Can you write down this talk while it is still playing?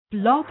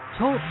Blog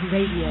Talk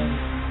Radio.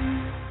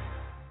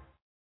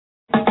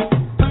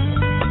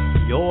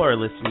 You're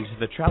listening to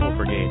the Travel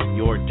Brigade,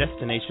 your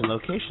destination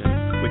location,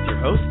 with your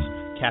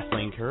hosts,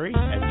 Kathleen Curry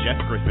and Jeff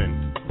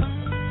Griffin.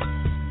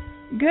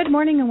 Good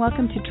morning and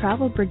welcome to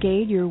Travel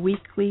Brigade, your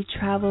weekly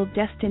travel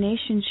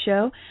destination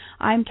show.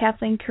 I'm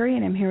Kathleen Curry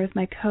and I'm here with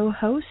my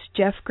co-host,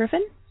 Jeff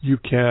Griffin. You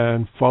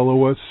can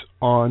follow us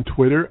on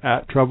Twitter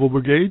at Travel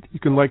Brigade.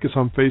 You can like us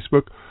on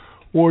Facebook,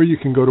 or you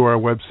can go to our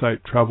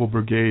website,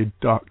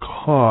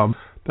 travelbrigade.com.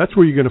 That's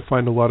where you're going to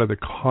find a lot of the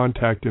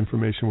contact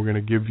information we're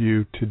going to give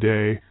you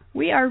today.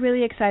 We are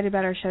really excited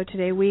about our show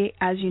today. We,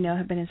 as you know,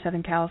 have been in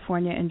Southern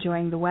California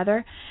enjoying the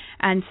weather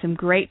and some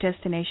great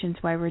destinations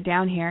while we're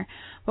down here.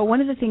 But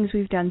one of the things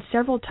we've done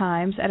several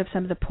times out of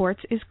some of the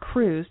ports is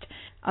cruised.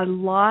 A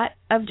lot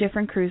of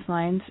different cruise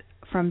lines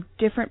from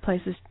different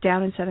places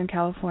down in Southern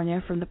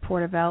California, from the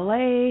Port of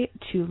LA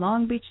to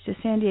Long Beach to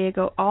San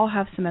Diego, all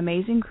have some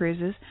amazing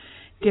cruises.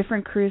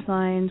 Different cruise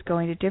lines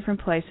going to different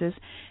places.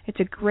 It's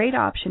a great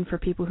option for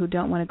people who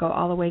don't want to go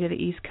all the way to the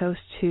East Coast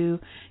to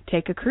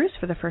take a cruise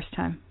for the first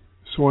time.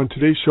 So on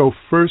today's show,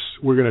 first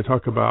we're going to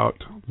talk about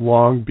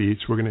Long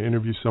Beach. We're going to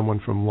interview someone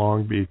from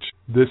Long Beach.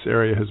 This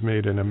area has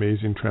made an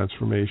amazing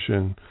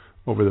transformation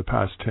over the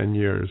past 10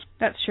 years.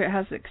 That's true. It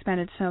has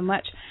expanded so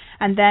much.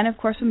 And then, of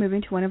course, we're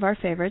moving to one of our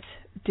favorites,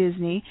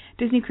 Disney.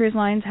 Disney Cruise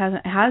Lines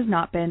has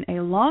not been a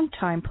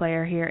long-time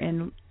player here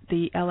in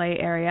the LA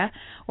area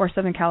or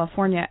Southern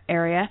California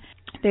area.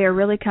 They are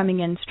really coming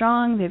in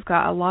strong. They've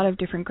got a lot of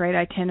different great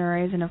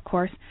itineraries, and of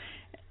course,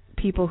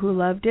 people who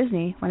love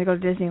Disney want to go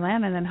to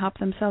Disneyland and then hop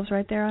themselves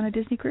right there on a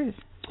Disney cruise.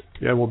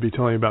 Yeah, we'll be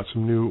telling you about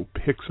some new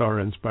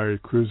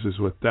Pixar-inspired cruises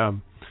with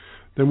them.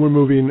 Then we're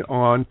moving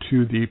on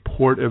to the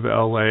Port of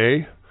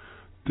LA.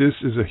 This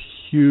is a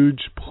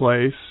huge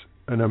place,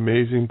 an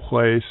amazing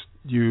place.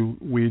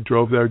 We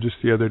drove there just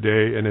the other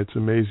day, and it's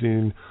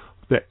amazing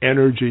the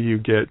energy you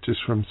get just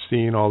from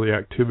seeing all the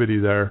activity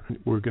there.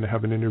 We're going to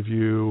have an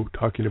interview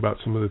talking about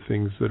some of the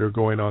things that are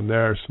going on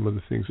there, some of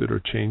the things that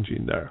are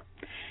changing there.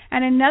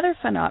 And another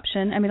fun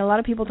option, a lot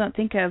of people don't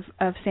think of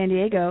San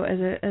Diego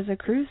as a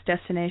cruise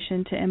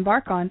destination to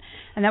embark on,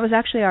 and that was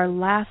actually our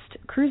last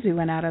cruise we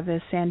went out of,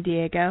 is San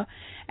Diego.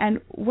 And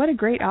what a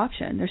great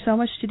option. There's so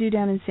much to do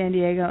down in San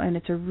Diego, and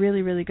it's a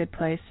really, really good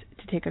place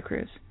to take a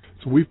cruise.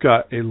 So we've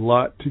got a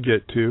lot to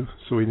get to,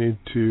 so we need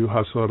to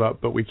hustle it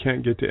up, but we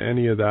can't get to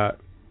any of that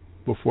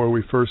before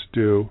we first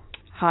do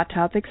Hot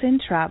Topics in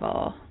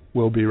Travel.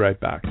 We'll be right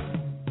back.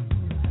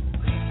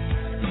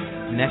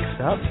 Next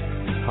up,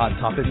 Hot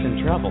Topics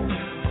in Travel.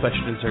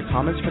 Questions or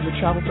comments from the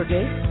Travel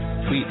Brigade?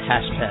 Tweet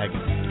hashtag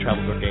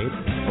Travel Brigade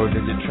or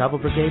visit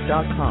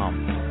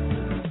travelbrigade.com.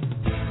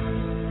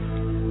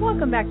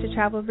 Welcome back to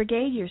Travel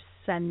Brigade, your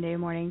Sunday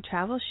morning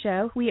travel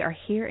show. We are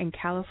here in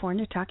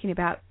California talking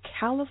about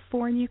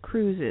California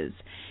cruises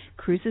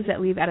that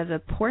leave out of the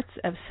ports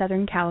of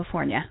Southern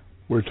California.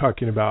 We're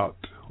talking about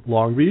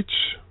Long Beach,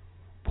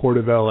 Port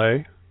of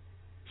LA,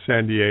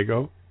 San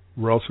Diego.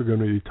 We're also going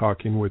to be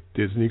talking with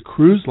Disney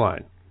Cruise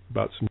Line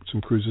about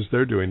some cruises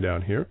they're doing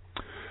down here.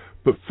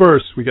 But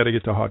first, we got to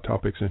get to Hot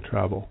Topics in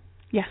Travel.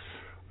 Yes.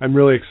 I'm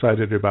really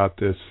excited about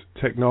this.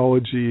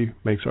 Technology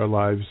makes our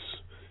lives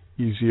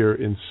easier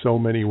in so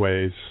many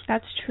ways.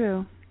 That's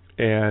true.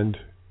 And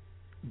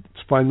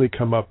it's finally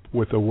come up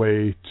with a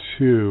way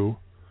to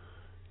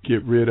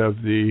get rid of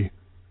the,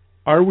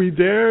 are we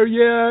there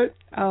yet?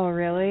 Oh,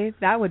 really?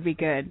 That would be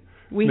good.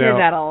 We hear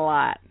that a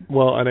lot.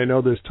 Well, and I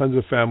know there's tons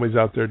of families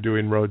out there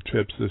doing road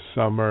trips this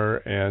summer,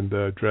 and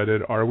the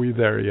dreaded, are we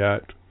there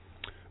yet?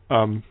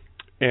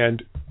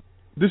 And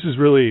this is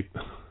really,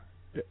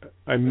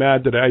 I'm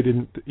mad that I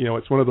didn't,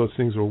 it's one of those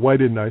things where, why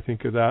didn't I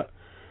think of that?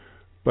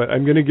 But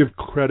I'm going to give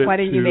credit to... Why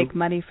didn't you make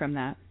money from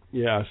that?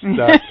 Yes,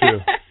 that too.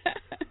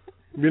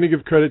 I'm going to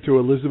give credit to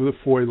Elizabeth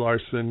Foy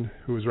Larson,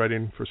 who was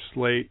writing for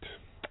Slate,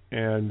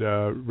 and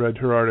read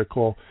her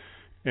article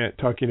and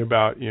talking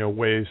about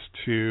ways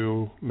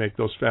to make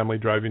those family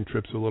driving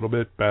trips a little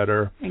bit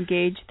better.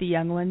 Engage the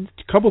young ones.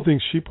 A couple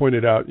things she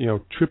pointed out.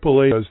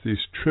 AAA does these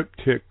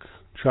triptych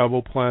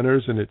travel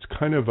planners, and it's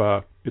kind of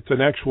it's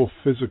an actual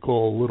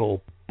physical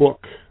little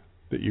book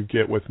that you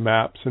get with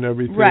maps and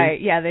everything.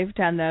 Right, yeah, they've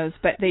done those,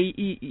 but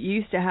you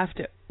used to have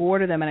to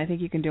order them, and I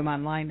think you can do them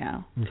online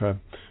now. Okay.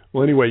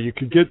 Well, anyway, you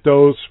could get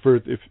those for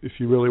if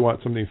you really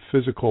want something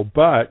physical,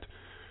 but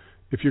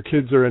if your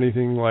kids are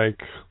anything like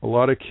a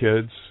lot of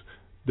kids,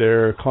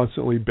 they're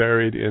constantly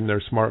buried in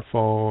their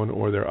smartphone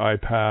or their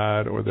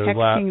iPad or their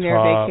laptop. Texting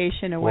their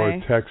vacation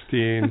away. Or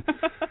texting.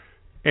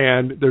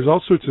 And there's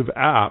all sorts of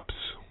apps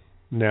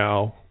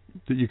now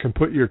that you can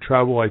put your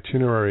travel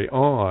itinerary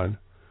on,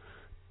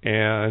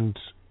 and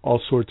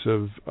all sorts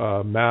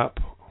of map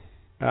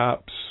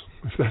apps,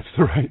 if that's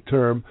the right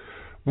term.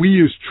 We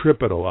use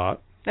TripIt a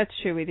lot. That's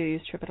true. We do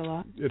use TripIt a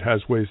lot. It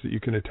has ways that you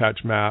can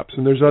attach maps,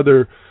 and there's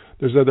other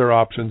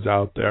options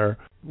out there.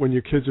 When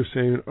your kids are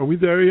saying, "Are we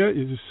there yet?"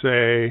 you just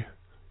say,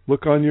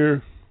 "Look on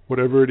your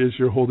whatever it is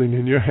you're holding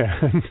in your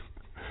hand."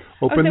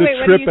 Open wait,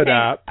 the Trip It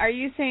app. Are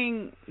you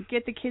saying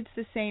get the kids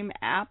the same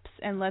apps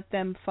and let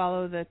them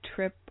follow the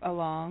trip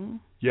along?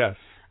 Yes.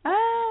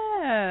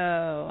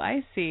 Oh,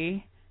 I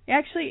see.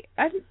 Actually,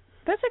 that's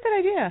a good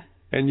idea.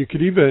 And you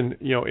could even,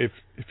 if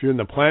you're in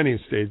the planning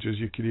stages,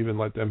 you could even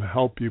let them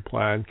help you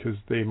plan because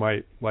they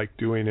might like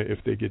doing it if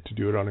they get to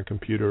do it on a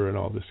computer and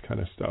all this kind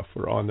of stuff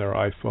or on their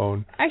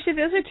iPhone. Actually,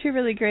 those are two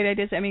really great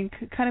ideas. I mean,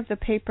 kind of the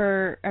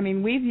paper. I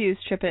mean, we've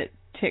used TripIt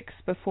ticks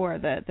before,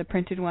 the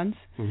printed ones,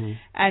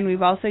 and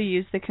we've also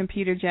used the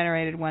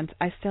computer-generated ones.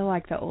 I still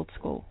like the old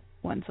school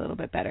ones a little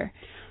bit better.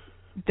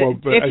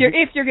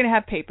 If you're going to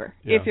have paper,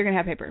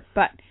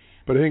 but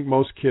I think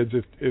most kids,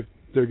 if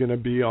they're going to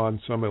be on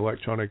some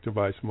electronic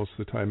device most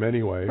of the time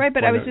anyway. Right,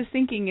 but I was just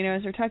thinking,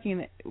 as we're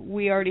talking,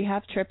 we already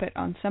have TripIt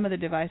on some of the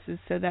devices,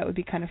 so that would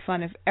be kind of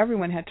fun if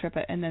everyone had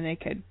TripIt and then they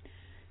could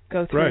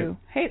go through. Right.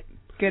 Hey,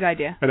 good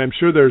idea. And I'm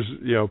sure there's,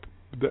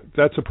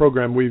 that's a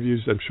program we've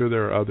used. I'm sure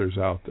there are others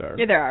out there.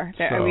 Yeah, there are.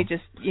 So. We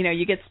just,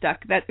 you get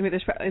stuck. As a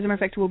matter of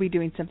fact, we'll be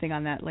doing something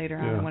on that later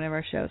on in one of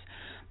our shows.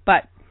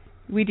 But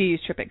we do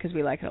use TripIt because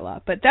we like it a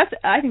lot. But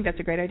I think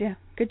that's a great idea.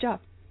 Good job.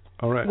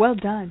 All right. Well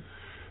done.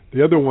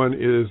 The other one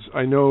is,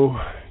 I know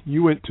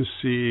you went to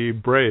see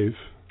Brave.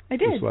 I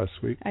did. This last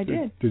week. I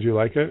did. Did you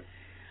like it?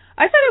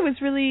 I thought it was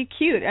really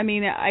cute. I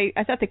mean, I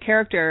thought the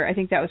character, I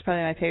think that was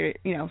probably my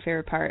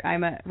favorite part.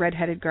 I'm a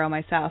redheaded girl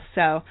myself,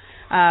 so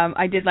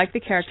I did like the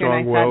character.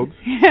 Strong-willed.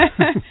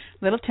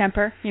 Little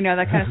temper,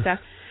 that kind of stuff.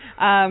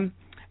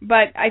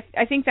 But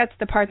I think that's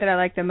the part that I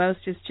like the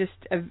most is just,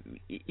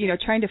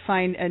 trying to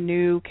find a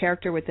new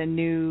character with a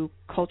new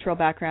cultural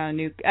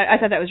background. I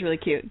thought that was really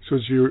cute. So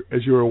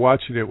as you were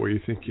watching it, were you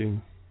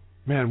thinking,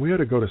 man, we ought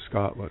to go to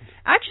Scotland?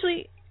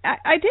 Actually,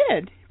 I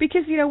did,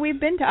 because, we've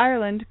been to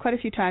Ireland quite a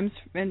few times,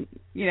 and,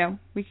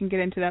 we can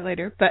get into that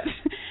later. But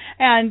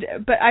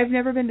I've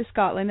never been to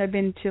Scotland. I've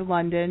been to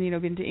London,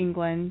 been to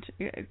England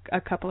a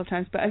couple of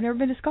times, but I've never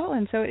been to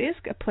Scotland. So it is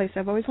a place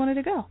I've always wanted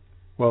to go.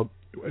 Well,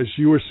 as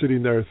you were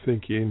sitting there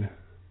thinking,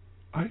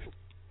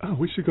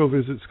 we should go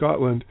visit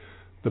Scotland,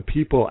 the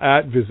people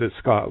at Visit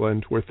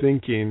Scotland were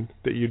thinking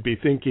that you'd be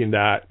thinking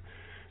that.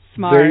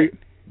 Smart.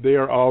 They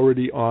are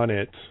already on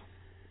it.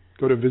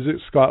 Go to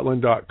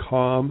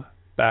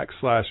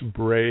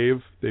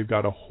visitscotland.com/brave. They've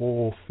got a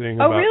whole thing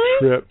about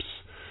trips,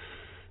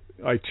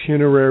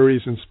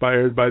 itineraries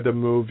inspired by the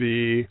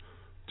movie,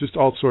 just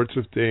all sorts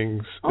of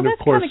things. Oh, and that's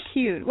of course, kind of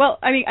cute. Well,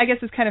 I mean, I guess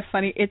it's kind of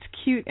funny. It's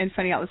cute and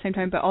funny all at the same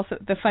time, but also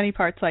the funny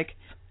part's like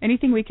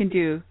anything we can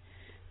do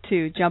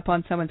to jump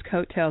on someone's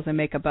coattails and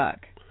make a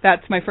buck.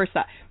 That's my first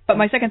thought. But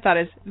my second thought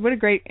is, what a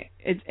great,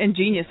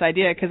 ingenious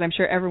idea, because I'm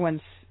sure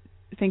everyone's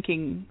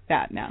thinking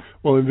that now.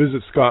 Well, and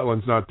Visit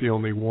Scotland's not the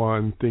only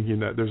one thinking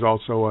that. There's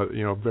also,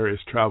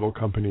 various travel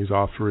companies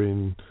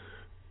offering,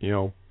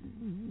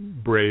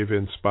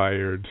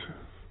 Brave-inspired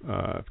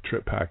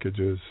trip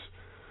packages.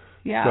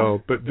 Yeah.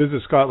 So, but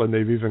Visit Scotland,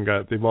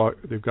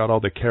 they've got all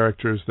the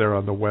characters there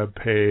on the web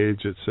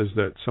page. It says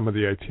that some of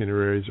the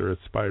itineraries are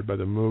inspired by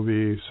the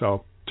movie.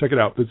 So check it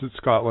out,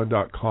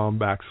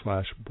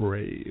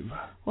 visitscotland.com/brave.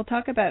 We'll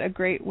talk about a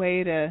great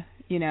way to,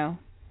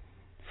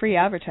 free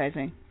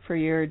advertising for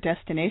your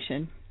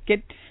destination.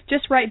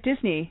 Just write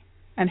Disney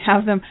and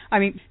have them. I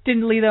mean,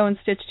 didn't Lilo and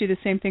Stitch do the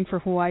same thing for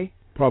Hawaii?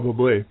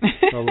 Probably.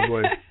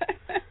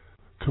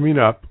 Coming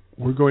up,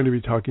 we're going to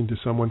be talking to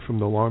someone from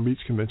the Long Beach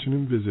Convention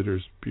and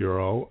Visitors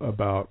Bureau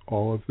about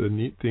all of the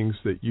neat things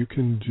that you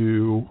can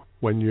do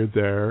when you're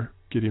there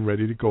getting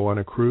ready to go on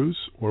a cruise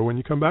or when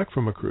you come back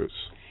from a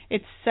cruise.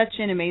 It's such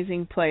an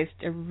amazing place,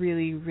 a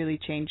really, really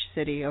changed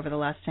city over the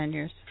last 10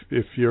 years.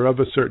 If you're of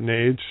a certain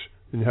age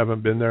and you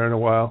haven't been there in a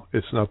while,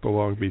 it's not the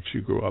Long Beach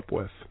you grew up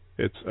with.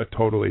 It's a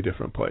totally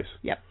different place.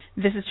 Yep.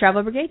 This is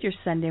Travel Brigade, your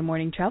Sunday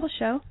morning travel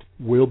show.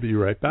 We'll be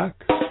right back.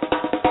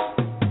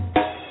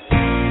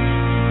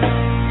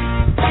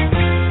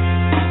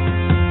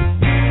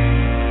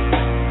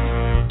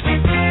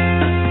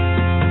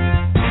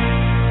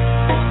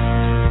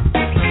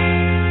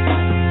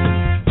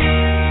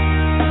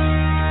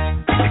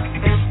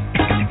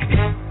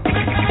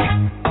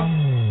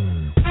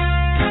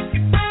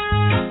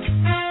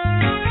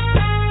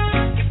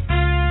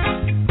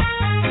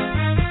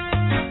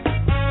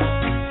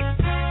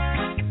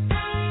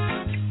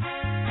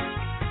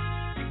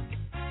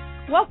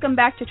 Welcome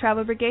back to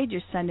Travel Brigade,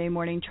 your Sunday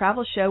morning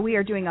travel show. We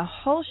are doing a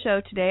whole show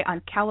today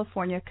on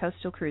California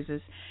coastal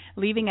cruises,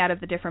 leaving out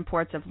of the different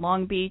ports of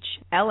Long Beach,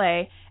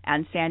 L.A.,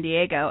 and San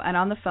Diego. And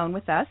on the phone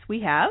with us,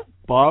 we have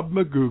Bob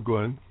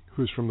McGooglin,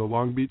 who's from the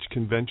Long Beach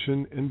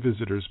Convention and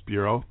Visitors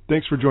Bureau.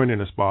 Thanks for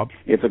joining us, Bob.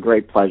 It's a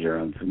great pleasure.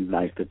 It's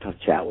nice to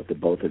chat with the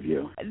both of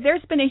you.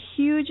 There's been a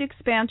huge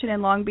expansion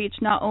in Long Beach,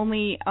 not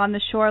only on the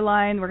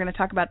shoreline, we're going to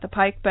talk about the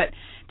Pike, but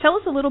tell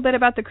us a little bit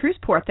about the cruise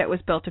port that was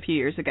built a few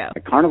years ago.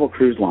 Carnival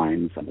Cruise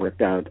Lines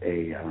worked out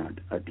a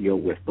deal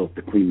with both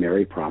the Queen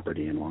Mary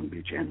property in Long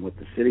Beach and with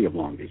the city of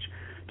Long Beach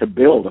to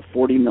build a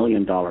 $40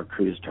 million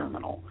cruise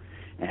terminal.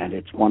 And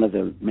it's one of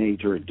the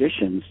major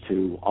additions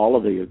to all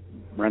of the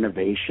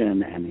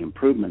renovation and the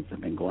improvements that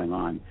have been going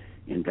on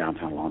in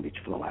downtown Long Beach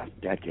for the last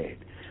decade.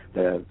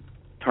 The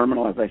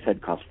terminal, as I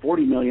said, cost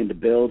 $40 million to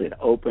build. It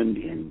opened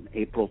in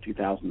April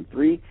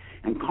 2003,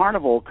 and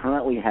Carnival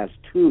currently has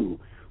two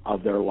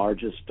of their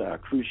largest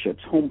cruise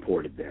ships home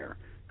ported there.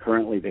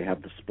 Currently, they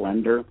have the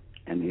Splendor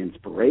and the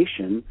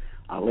Inspiration.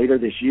 Later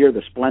this year,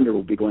 the Splendor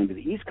will be going to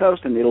the East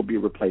Coast, and it'll be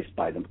replaced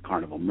by the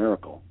Carnival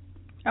Miracle.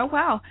 Oh,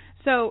 wow.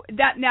 So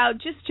that now,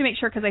 just to make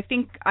sure, because I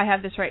think I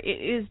have this right, it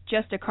is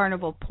just a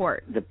Carnival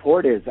port. The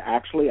port is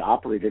actually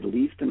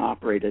leased and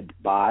operated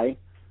by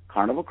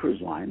Carnival Cruise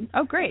Line.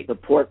 Oh, great. The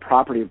port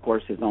property, of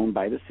course, is owned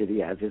by the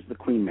city, as is the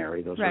Queen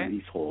Mary. Those are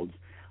leaseholds.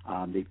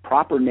 The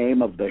proper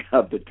name of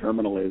the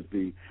terminal is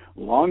the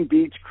Long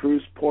Beach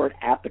Cruise Port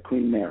at the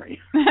Queen Mary.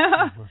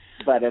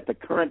 But at the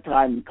current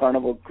time,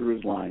 Carnival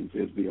Cruise Lines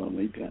is the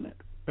only tenant.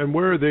 And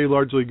where are they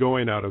largely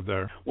going out of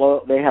there?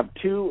 Well, they have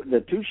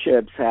the two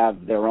ships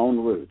have their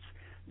own routes.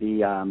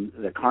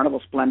 The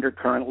Carnival Splendor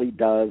currently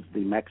does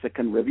the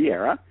Mexican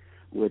Riviera,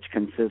 which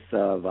consists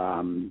of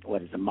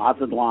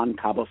Mazatlan,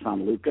 Cabo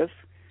San Lucas,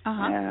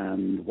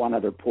 and one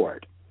other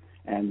port.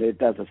 And it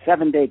does a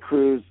 7-day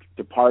cruise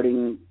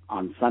departing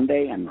on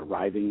Sunday and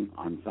arriving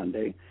on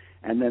Sunday.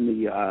 And then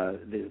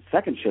the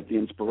second ship, the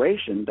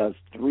Inspiration, does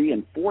 3-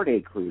 and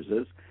 4-day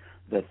cruises.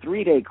 The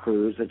 3-day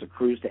cruise is a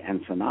cruise to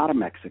Ensenada,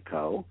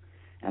 Mexico,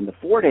 and the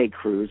 4-day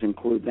cruise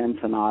includes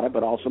Ensenada,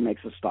 but also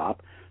makes a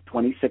stop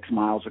 26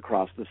 miles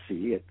across the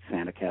sea at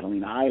Santa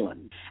Catalina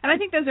Island. And I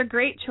think those are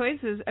great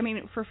choices. I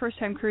mean, for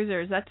first-time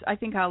cruisers, that's I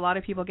think how a lot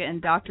of people get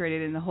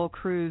indoctrinated in the whole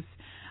cruise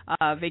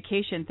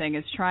vacation thing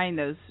is trying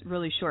those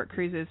really short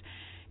cruises.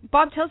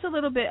 Bob, tell us a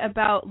little bit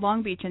about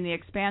Long Beach and the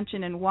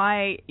expansion and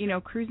why,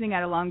 cruising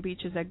out of Long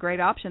Beach is a great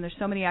option. There's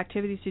so many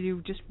activities to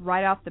do just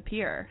right off the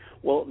pier.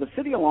 Well, the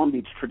city of Long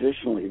Beach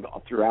traditionally,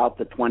 throughout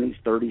the 20s,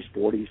 30s,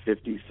 40s,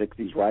 50s,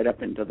 60s, right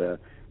up into the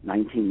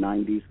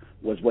 1990s,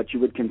 was what you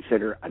would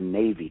consider a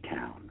Navy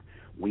town.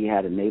 We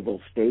had a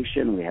naval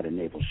station, we had a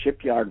naval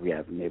shipyard, we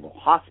had a naval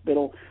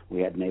hospital,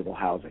 we had naval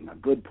housing. A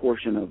good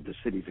portion of the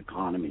city's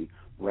economy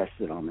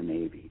rested on the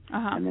Navy.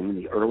 And then in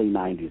the early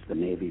 90s, the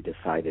Navy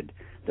decided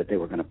that they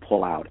were going to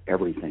pull out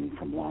everything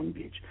from Long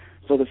Beach.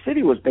 So the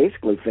city was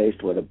basically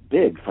faced with a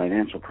big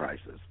financial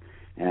crisis.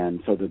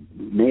 And so the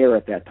mayor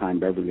at that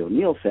time, Beverly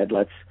O'Neill, said,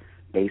 let's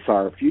base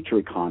our future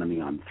economy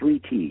on 3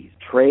 T's: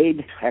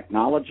 trade,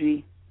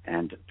 technology,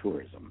 and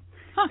tourism.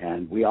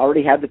 And we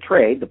already had the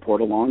trade, the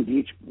Port of Long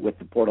Beach with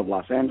the Port of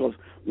Los Angeles,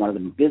 one of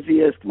the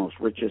busiest, most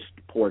richest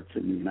ports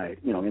in the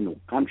in the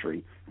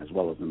country as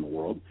well as in the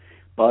world.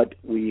 But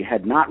we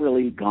had not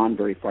really gone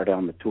very far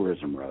down the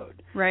tourism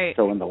road. Right.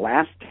 So in the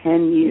last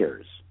 10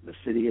 years, the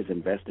city has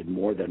invested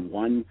more than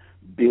 $1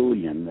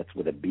 billion, that's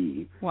with a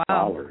B,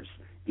 dollars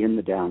in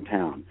the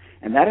downtown.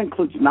 And that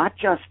includes not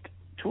just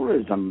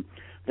tourism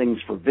things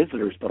for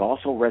visitors, but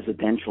also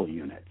residential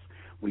units.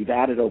 We've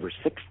added over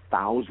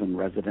 6,000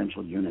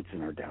 residential units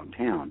in our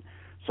downtown.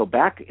 So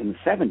back in the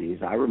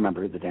 70s, I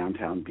remember the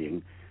downtown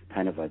being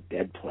kind of a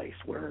dead place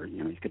where,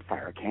 you could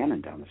fire a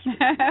cannon down the street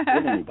and not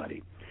hit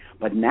anybody.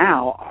 But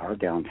now our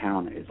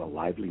downtown is a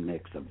lively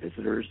mix of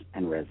visitors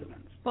and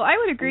residents. Well, I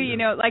would agree,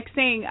 like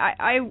saying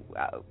I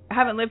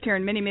haven't lived here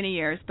in many, many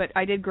years, but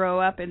I did grow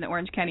up in the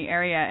Orange County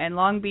area, and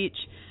Long Beach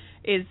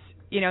is,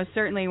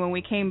 certainly when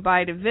we came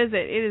by to visit,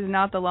 it is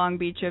not the Long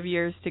Beach of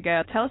years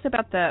ago. Tell us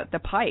about the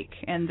Pike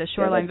and the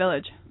Shoreline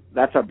Village.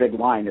 That's our big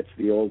line. It's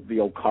the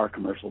old car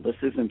commercial. This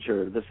isn't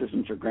your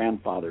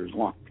grandfather's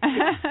Long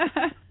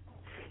Beach.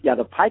 Yeah,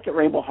 the Pike at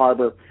Rainbow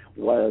Harbor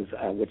was,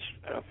 which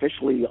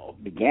officially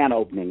began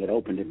opening. It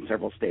opened in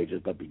several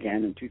stages, but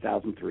began in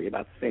 2003,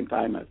 about the same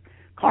time as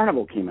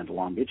Carnival came into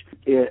Long Beach.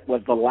 It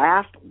was the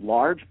last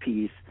large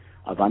piece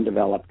of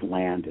undeveloped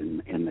land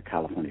in the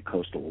California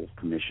Coastal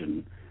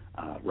Commission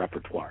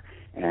repertoire.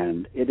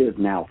 And it is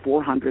now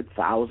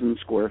 400,000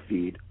 square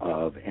feet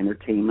of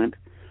entertainment,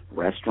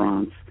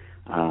 restaurants.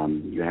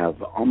 You have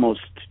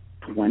almost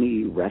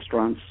 20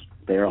 restaurants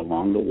there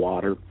along the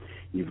water.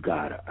 You've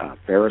got a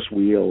Ferris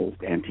wheel,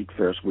 antique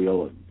Ferris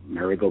wheel, a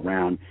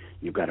merry-go-round.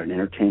 You've got an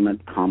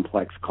entertainment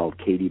complex called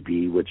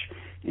KDB, which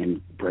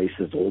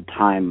embraces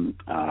old-time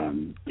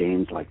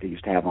games like they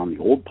used to have on the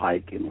old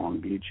Pike in Long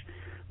Beach,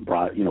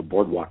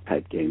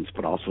 boardwalk-type games,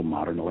 but also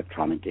modern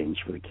electronic games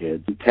for the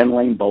kids.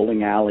 10-lane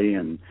bowling alley,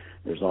 and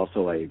there's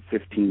also a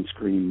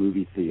 15-screen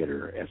movie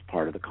theater as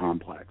part of the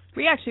complex.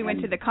 We actually went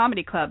to the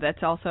Comedy Club.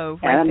 That's also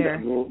right there.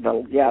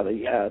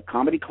 The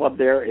Comedy Club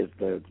there is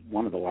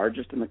one of the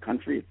largest in the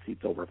country. It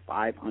seats over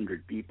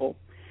 500 people.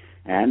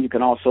 And you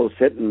can also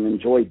sit and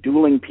enjoy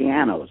dueling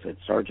pianos at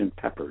Sgt.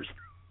 Pepper's.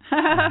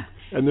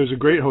 And there's a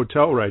great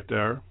hotel right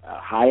there.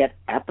 Hyatt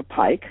at the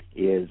Pike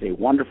is a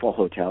wonderful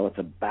hotel. It's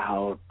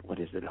about,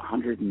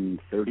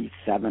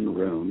 137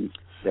 rooms.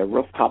 Their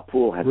rooftop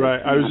pool has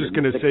Right. I was just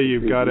going to say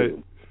you've got it.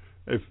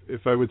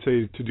 If I would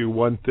say to do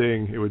one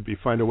thing, it would be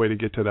find a way to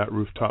get to that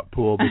rooftop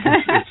pool because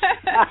it's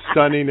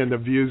stunning and the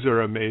views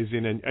are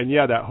amazing. And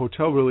yeah, that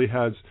hotel really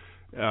has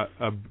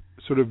a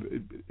sort of,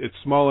 it's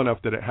small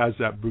enough that it has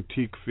that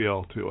boutique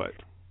feel to it.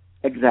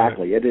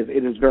 Exactly. It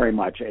is very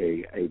much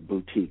a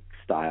boutique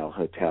style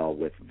hotel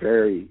with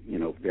very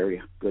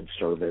good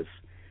service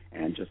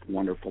and just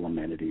wonderful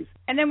amenities.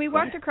 And then we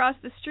walked across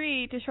the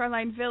street to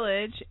Shoreline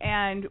Village,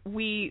 and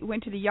we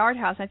went to the Yard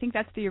House. I think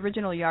that's the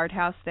original Yard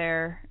House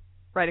there,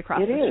 right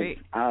across the street.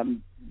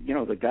 You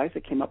know, the guys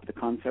that came up with the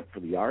concept for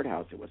the Yard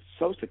House, it was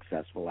so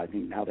successful. I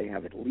think now they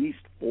have at least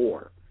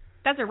 4.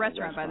 That's a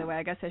restaurant, by the way.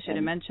 I guess I should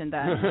have mentioned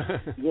that.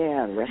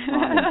 Yeah,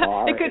 restaurant and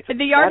bar.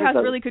 The Yard House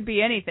really could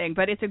be anything,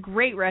 but it's a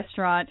great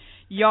restaurant.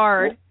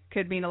 Yard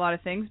could mean a lot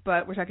of things,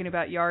 but we're talking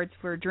about yards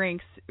for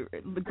drinks.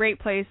 Great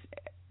place,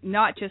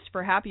 not just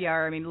for happy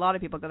hour. I mean, a lot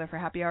of people go there for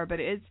happy hour, but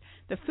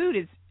the food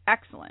is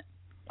excellent.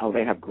 Oh,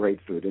 they have great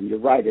food, and you're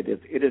right. It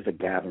is a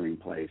gathering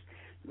place.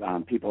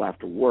 People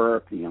after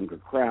work, the younger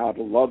crowd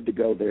love to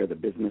go there. The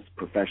business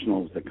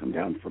professionals that come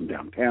down from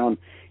downtown,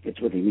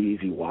 it's within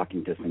easy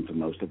walking distance of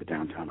most of the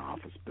downtown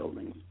office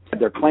buildings.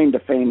 Their claim to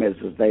fame is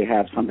they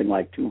have something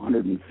like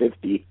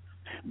 250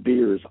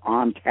 beers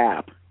on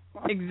tap.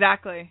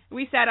 Exactly.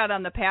 We sat out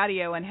on the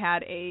patio and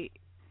had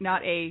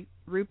not a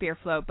root beer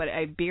float, but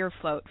a beer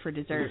float for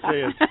dessert.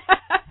 It's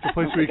a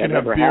place where you can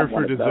have beer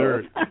for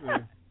dessert.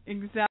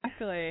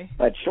 Exactly.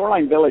 But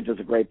Shoreline Village is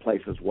a great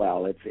place as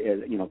well. It's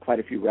quite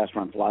a few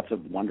restaurants, lots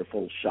of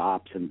wonderful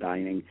shops and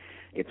dining.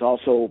 It's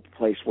also a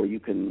place where you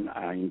can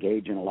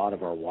engage in a lot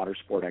of our water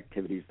sport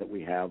activities that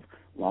we have.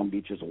 Long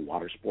Beach is a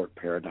water sport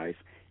paradise,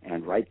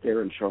 and right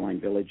there in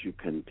Shoreline Village, you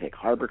can take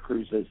harbor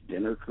cruises,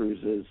 dinner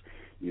cruises.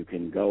 You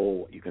can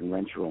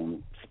rent your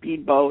own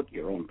speedboat,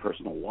 your own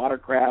personal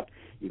watercraft.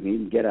 You can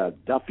even get a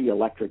Duffy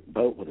electric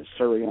boat with a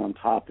Surrey on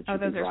top that you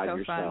can drive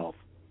yourself.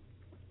 Fun.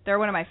 They're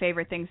one of my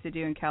favorite things to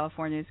do in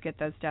California is get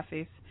those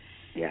Duffys.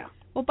 Yeah.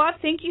 Well, Bob,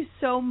 thank you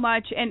so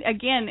much. And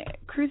again,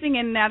 cruising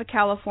in and out of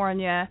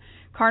California,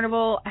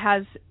 Carnival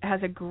has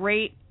a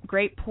great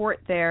port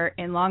there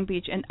in Long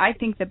Beach. And I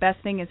think the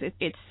best thing is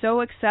it's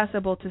so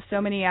accessible to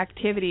so many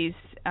activities.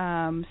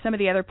 Some of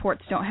the other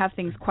ports don't have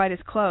things quite as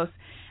close.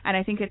 And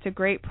I think it's a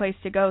great place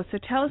to go. So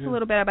tell us a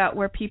little bit about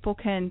where people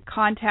can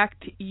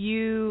contact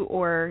you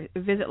or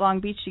visit Long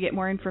Beach to get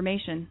more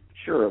information.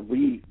 Sure.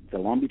 The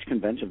Long Beach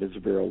Convention Visitor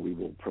Bureau, we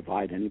will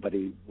provide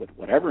anybody with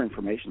whatever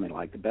information they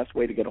like. The best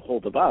way to get a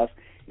hold of us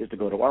is to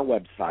go to our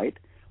website,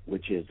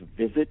 which is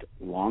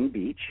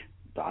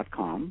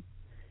visitlongbeach.com.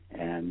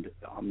 And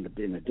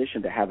in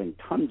addition to having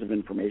tons of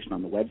information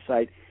on the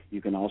website,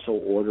 you can also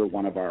order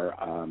one of our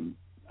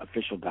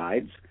official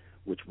guides,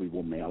 which we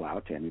will mail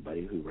out to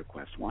anybody who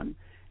requests one,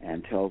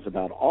 and tells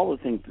about all the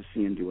things to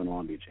see and do in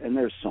Long Beach. And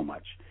there's so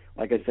much.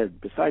 Like I said,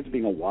 besides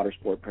being a water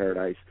sport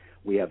paradise,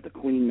 we have the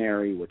Queen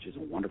Mary, which is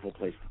a wonderful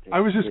place to take. I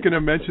was just going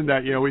to mention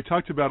that. We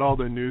talked about all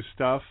the new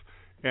stuff,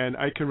 and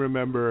I can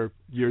remember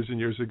years and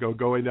years ago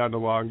going down to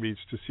Long Beach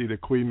to see the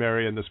Queen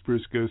Mary and the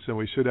Spruce Goose, and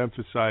we should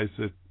emphasize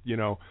that,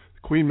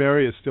 Queen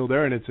Mary is still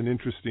there, and it's an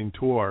interesting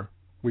tour.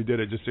 We did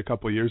it just a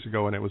couple of years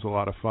ago, and it was a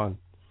lot of fun.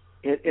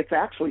 It's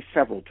actually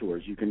several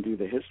tours. You can do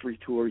the history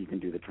tour. You can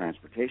do the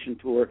transportation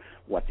tour.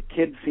 What the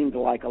kids seem to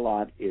like a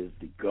lot is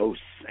the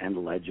ghosts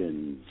and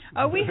legends.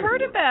 Oh, we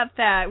heard about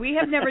that. We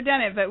have never done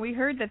it, but we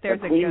heard that there's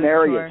a ghost tour. The Queen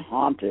Mary is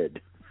haunted.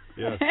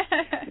 Yes.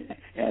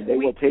 And they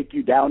will take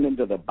you down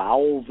into the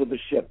bowels of the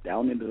ship,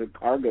 down into the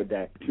cargo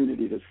deck,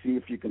 opportunity to see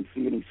if you can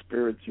see any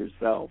spirits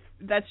yourself.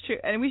 That's true.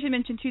 And we should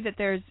mention, too, that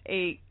there's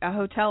a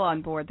hotel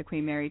on board the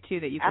Queen Mary,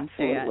 too, that you can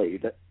stay at.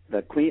 Absolutely.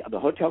 The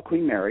Hotel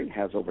Queen Mary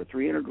has over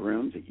 300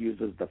 rooms. It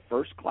uses the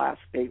first-class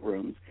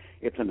staterooms.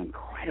 It's an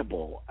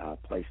incredible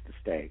place to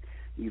stay.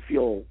 You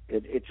feel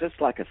it's just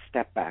like a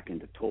step back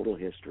into total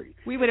history.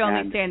 We would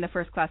only stay in the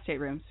first-class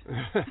staterooms.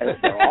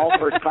 They're all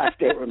first-class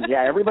staterooms.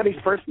 Yeah, everybody's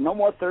first. No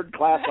more third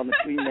class on the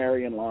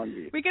QueenAry in Long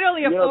Beach. We could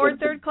only afford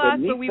third class,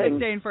 but we would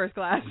stay in first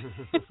class.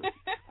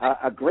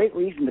 A great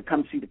reason to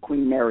come see the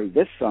Queen Mary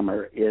this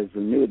summer is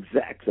the new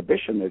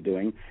exhibition they're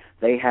doing.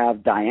 They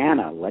have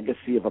Diana,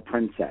 Legacy of a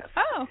Princess.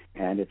 Oh.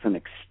 And it's an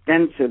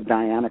extensive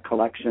Diana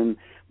collection,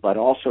 but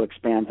also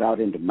expands out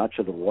into much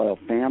of the royal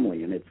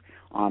family. And it's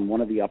on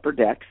one of the upper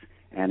decks,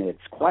 and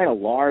it's quite a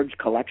large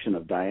collection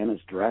of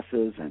Diana's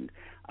dresses and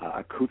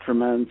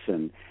accoutrements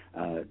and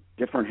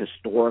different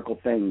historical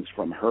things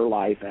from her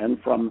life and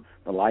from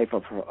the life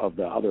of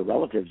the other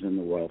relatives in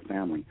the royal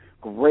family.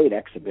 Great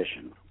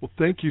exhibition. Well,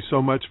 thank you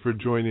so much for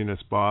joining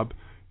us, Bob.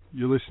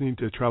 You're listening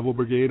to Travel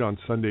Brigade on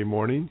Sunday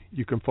morning.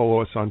 You can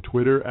follow us on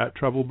Twitter at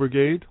Travel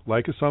Brigade,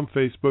 like us on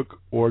Facebook,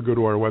 or go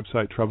to our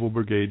website,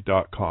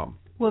 travelbrigade.com.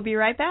 We'll be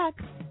right back.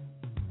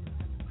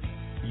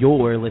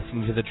 You're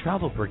listening to the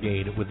Travel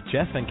Brigade with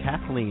Jeff and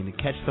Kathleen.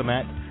 Catch them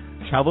at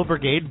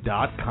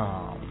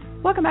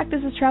travelbrigade.com. Welcome back.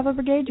 This is Travel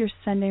Brigade, your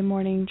Sunday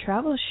morning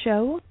travel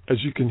show.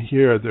 As you can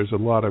hear, there's a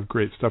lot of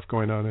great stuff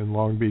going on in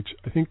Long Beach.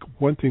 I think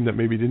one thing that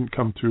maybe didn't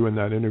come through in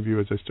that interview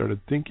as I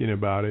started thinking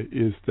about it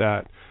is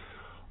that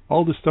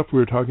all the stuff we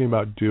were talking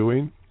about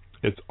doing,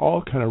 it's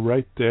all kind of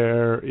right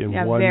there in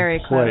one very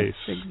place.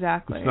 Close.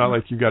 Exactly. It's not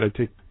like you got to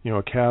take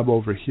a cab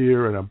over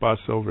here and a bus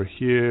over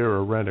here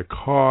or rent a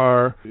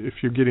car. If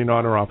you're getting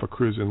on or off a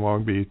cruise in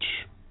Long Beach,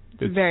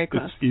 it's very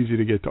close. It's easy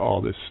to get to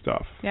all this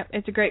stuff. Yep,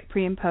 it's a great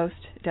pre- and post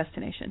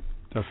destination.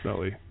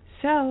 Definitely.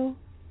 So,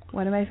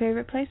 one of my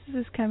favorite places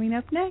is coming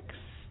up next.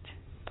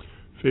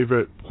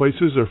 Favorite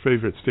places or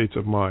favorite states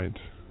of mind?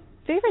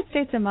 Favorite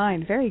states of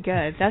mind. Very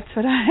good. That's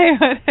what I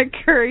would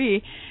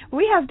agree.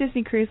 We have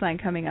Disney Cruise Line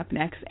coming up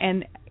next.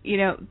 And,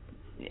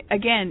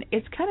 again,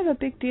 it's kind of a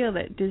big deal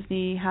that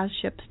Disney has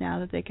ships now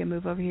that they can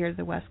move over here to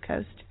the West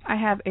Coast. I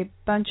have a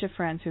bunch of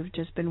friends who've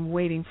just been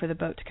waiting for the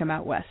boat to come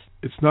out west.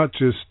 It's not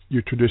just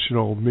your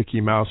traditional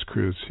Mickey Mouse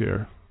cruise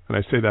here. And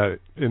I say that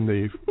in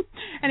the...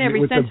 in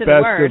every sense of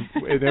the word.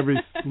 In every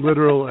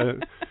literal,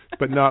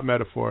 but not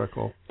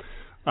metaphorical.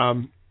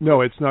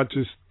 No, it's not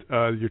just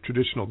your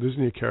traditional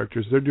Disney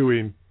characters. They're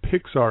doing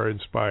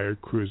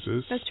Pixar-inspired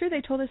cruises. That's true.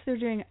 They told us they're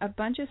doing a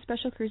bunch of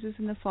special cruises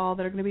in the fall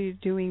that are going to be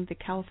doing the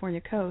California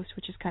coast,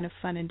 which is kind of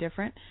fun and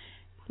different,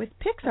 with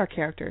Pixar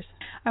characters.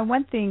 And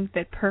one thing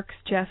that perks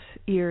Jeff's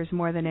ears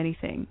more than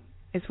anything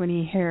is when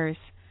he hears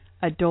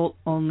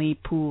adult-only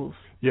pools.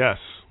 Yes.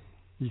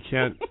 You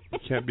can't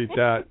beat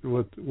that.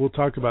 We'll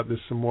talk about this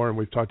some more, and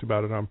we've talked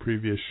about it on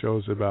previous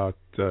shows about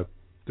the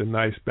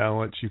nice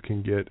balance you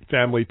can get,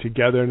 family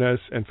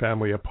togetherness and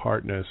family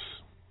apartness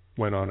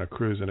when on a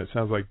cruise, and it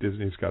sounds like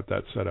Disney's got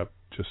that set up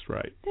just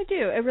right. They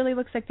do. It really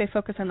looks like they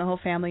focus on the whole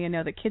family and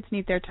know that kids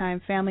need their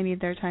time, family need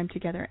their time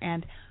together,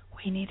 and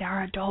we need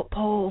our adult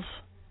pools.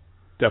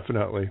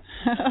 Definitely.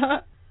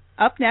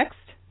 Up next,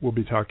 we'll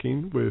be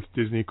talking with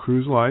Disney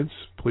Cruise Lines.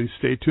 Please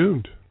stay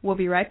tuned. We'll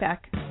be right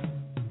back.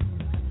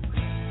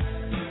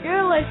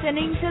 You're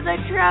listening to the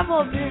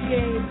Travel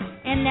Brigade,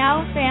 and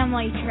now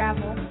family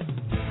travel.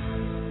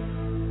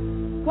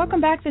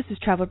 Welcome back. This is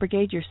Travel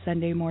Brigade, your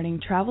Sunday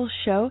morning travel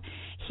show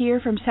here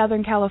from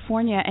Southern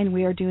California, and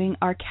we are doing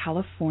our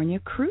California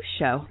cruise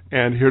show.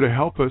 And here to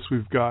help us,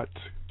 we've got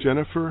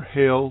Jennifer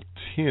Hale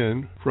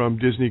Tin from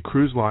Disney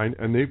Cruise Line,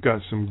 and they've got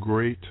some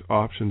great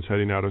options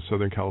heading out of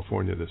Southern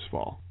California this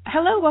fall.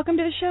 Hello, welcome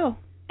to the show.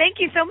 Thank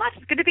you so much.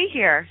 It's good to be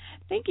here.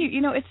 Thank you.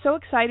 It's so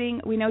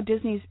exciting. We know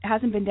Disney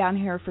hasn't been down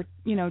here for,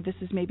 this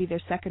is maybe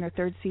their second or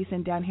third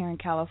season down here in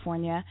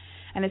California.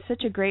 And it's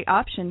such a great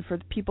option for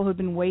the people who've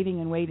been waiting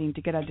and waiting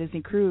to get on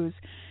Disney Cruise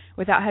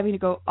without having to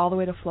go all the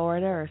way to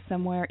Florida or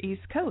somewhere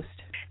East Coast.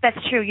 That's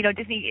true.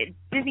 Disney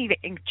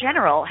in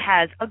general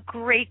has a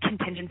great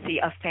contingency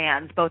of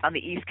fans, both on the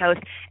East Coast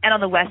and on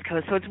the West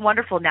Coast. So it's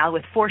wonderful now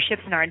with 4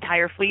 ships in our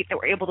entire fleet that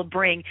we're able to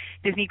bring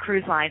Disney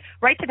Cruise Line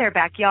right to their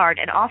backyard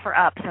and offer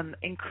up some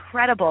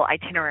incredible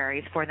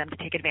itineraries for them to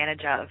take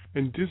advantage of.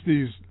 And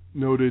Disney's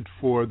noted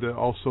for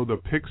also the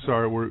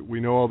Pixar, where we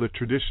know all the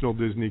traditional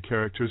Disney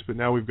characters, but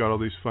now we've got all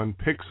these fun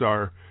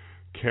Pixar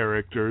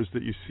characters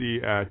that you see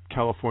at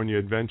California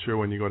Adventure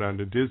when you go down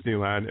to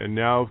Disneyland, and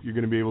now you're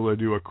going to be able to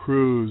do a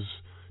cruise,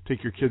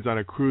 take your kids on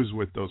a cruise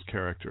with those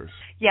characters.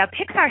 Yeah,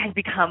 Pixar has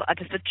become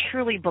just a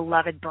truly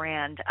beloved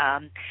brand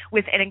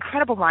with an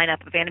incredible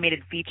lineup of animated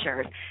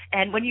features.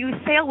 And when you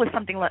sail with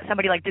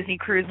somebody like Disney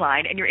Cruise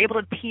Line and you're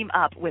able to team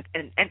up with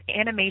an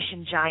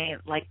animation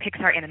giant like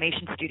Pixar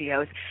Animation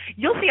Studios,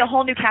 you'll see a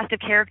whole new cast of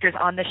characters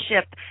on the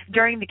ship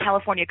during the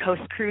California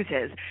Coast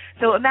cruises.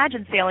 So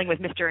imagine sailing with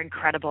Mr.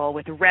 Incredible,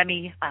 with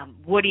Remy,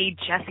 Woody,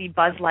 Jessie,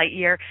 Buzz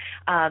Lightyear,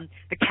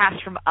 the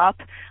cast from Up.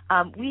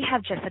 We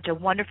have just such a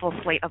wonderful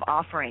slate of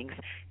offerings.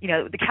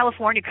 The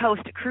California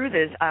Coast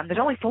cruises, there's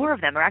only 4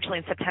 of them. They're actually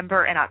in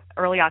September and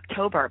early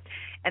October,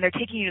 and they're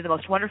taking you to the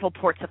most wonderful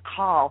ports of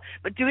call,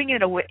 but doing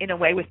it in a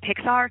way with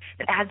Pixar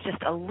that adds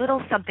just a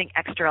little something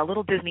extra, a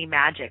little Disney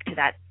magic to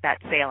that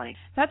sailing.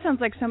 That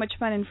sounds like so much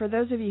fun. And for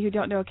those of you who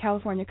don't know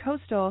California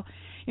Coastal,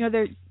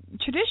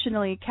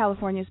 traditionally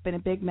California's been a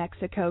big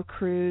Mexico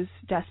cruise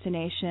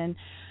destination.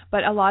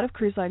 But a lot of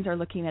cruise lines are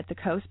looking at the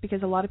coast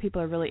because a lot of people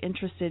are really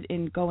interested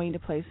in going to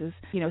places,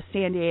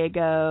 San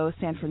Diego,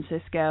 San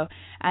Francisco,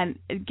 and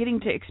getting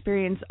to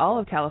experience all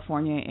of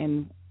California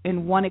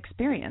in one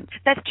experience.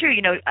 That's true.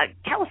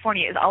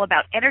 California is all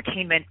about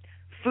entertainment,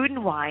 food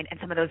and wine, and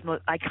some of those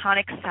most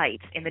iconic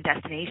sites in the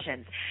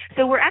destinations.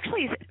 So we're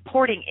actually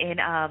porting in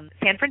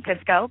San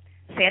Francisco,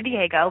 San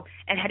Diego,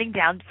 and heading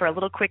down for a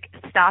little quick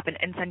stop in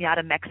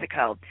Ensenada,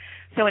 Mexico.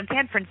 So in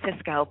San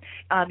Francisco,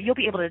 you'll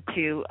be able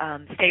to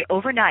stay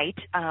overnight,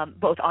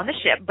 both on the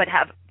ship, but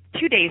have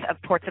 2 days of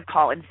ports of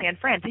call in San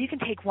Fran. So you can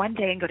take one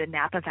day and go to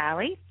Napa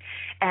Valley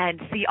and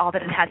see all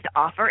that it has to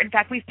offer. In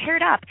fact, we've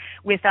paired up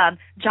with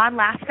John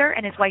Lasker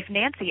and his wife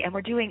Nancy, and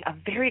we're doing a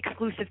very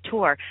exclusive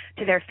tour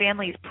to their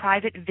family's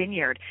private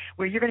vineyard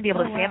where you're going to be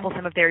able to sample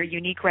some of their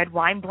unique red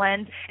wine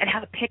blends and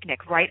have a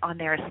picnic right on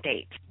their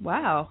estate.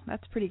 Wow,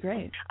 that's pretty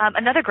great.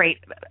 Another great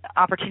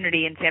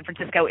opportunity in San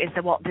Francisco is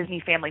the Walt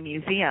Disney Family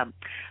Museum.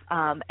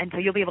 And so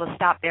you'll be able to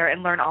stop there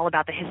and learn all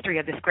about the history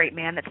of this great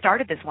man that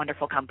started this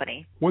wonderful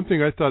company. One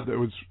thing I thought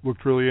that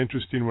looked really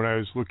interesting when I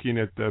was looking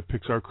at the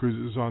Pixar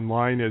cruises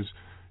online is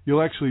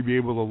you'll actually be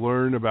able to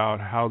learn about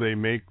how they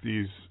make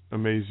these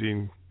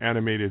amazing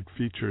animated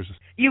features.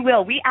 You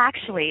will. We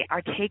actually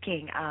are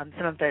taking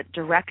some of the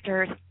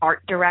directors,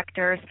 art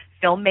directors,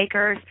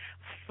 filmmakers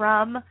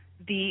from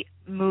the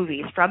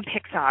movies from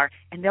Pixar,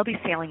 and they'll be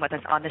sailing with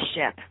us on the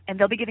ship. And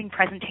they'll be giving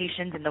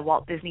presentations in the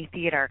Walt Disney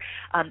Theater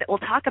that will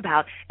talk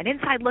about an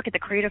inside look at the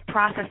creative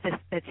process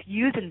that's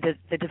used in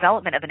the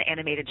development of an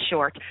animated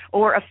short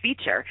or a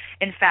feature.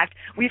 In fact,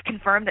 we've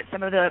confirmed that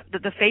some of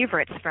the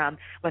favorites from,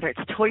 whether it's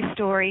Toy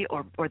Story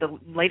or the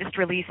latest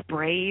release,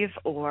 Brave,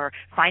 or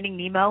Finding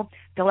Nemo,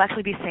 they'll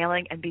actually be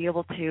sailing and be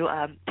able to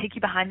take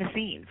you behind the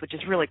scenes, which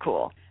is really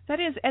cool. That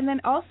is. And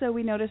then also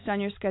we noticed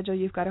on your schedule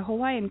you've got a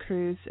Hawaiian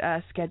cruise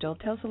scheduled.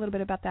 Tell us a little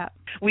bit about that.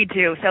 We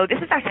do. So this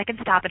is our second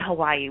stop in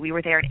Hawaii. We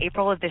were there in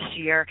April of this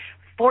year,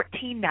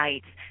 14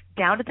 nights,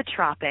 down to the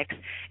tropics.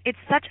 It's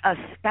such a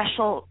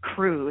special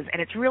cruise,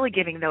 and it's really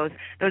giving those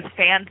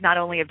fans not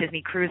only of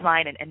Disney Cruise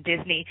Line and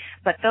Disney,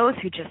 but those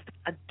who just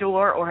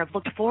adore or have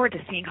looked forward to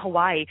seeing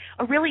Hawaii,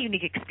 a really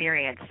unique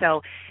experience.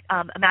 So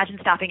imagine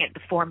stopping at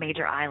the 4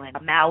 major islands,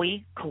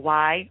 Maui,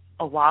 Kauai,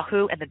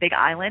 Oahu, and the Big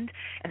Island,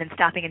 and then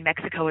stopping in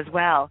Mexico as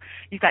well.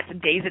 You've got some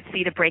days at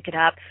sea to break it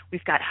up.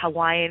 We've got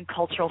Hawaiian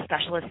cultural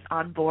specialists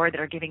on board that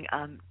are giving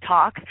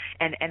talks,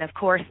 and of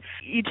course,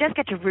 you just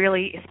get to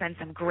really spend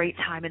some great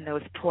time in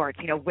those ports,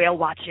 whale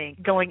watching,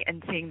 going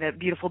and seeing the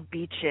beautiful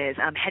beaches,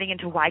 heading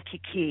into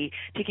Waikiki,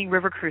 taking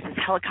river cruises,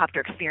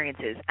 helicopter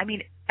experiences. I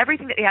mean,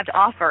 everything that they have to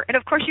offer. And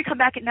of course, you come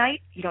back at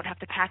night, you don't have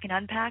to pack and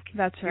unpack.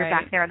 That's right. You're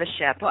back there on the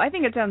ship. Well, I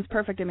think it sounds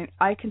perfect. I mean,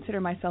 I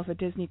consider myself a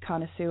Disney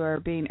connoisseur,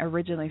 being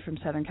originally from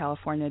Southern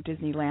California.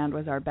 Disneyland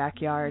was our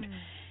backyard.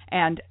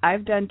 And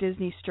I've done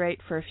Disney straight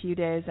for a few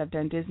days. I've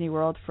done Disney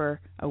World for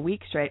a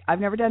week straight. I've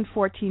never done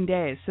 14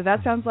 days. So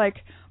that sounds like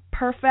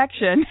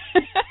perfection.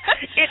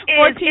 It is.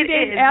 14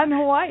 days and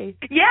Hawaii.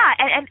 Yeah,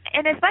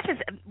 and as much as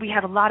we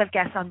have a lot of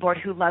guests on board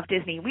who love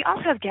Disney, we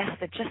also have guests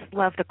that just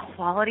love the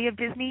quality of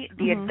Disney,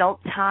 the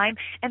adult time,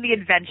 and the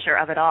adventure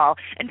of it all.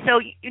 And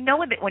so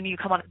when you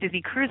come on a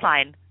Disney Cruise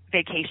Line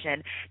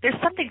vacation, there's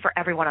something for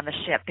everyone on the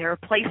ship. There are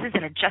places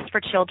that are just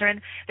for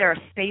children. There are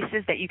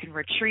spaces that you can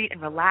retreat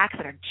and relax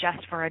that are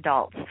just for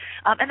adults.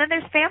 And then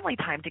there's family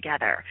time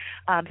together.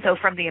 So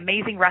from the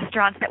amazing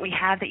restaurants that we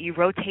have that you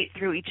rotate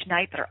through each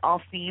night that are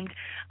all themed,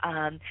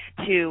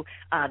 to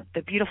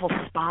the beautiful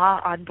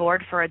spa on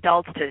board for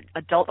adults, to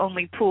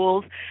adult-only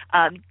pools,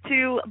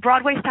 to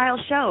Broadway-style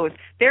shows.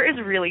 There is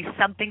really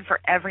something for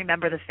every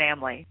member of the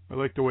family. I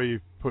like the way you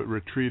put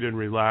retreat and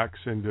relax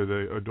into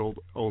the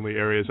adult-only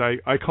areas.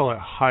 I call it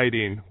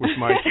hiding with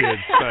my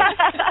kids.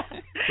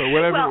 But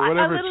whatever a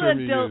little term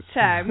you adult use.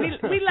 time.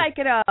 We like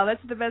it all. That's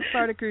the best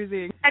part of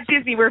cruising. At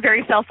Disney, we're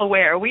very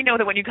self-aware. We know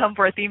that when you come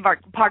for a theme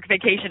park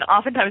vacation,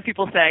 oftentimes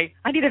people say,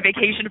 I need a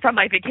vacation from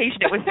my vacation.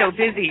 It was so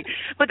busy.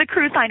 But the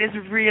cruise line is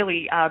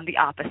really the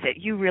opposite.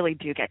 You really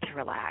do get to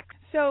relax.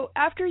 So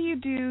after you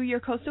do your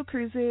coastal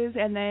cruises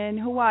and then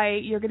Hawaii,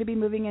 you're going to be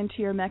moving into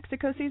your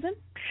Mexico season?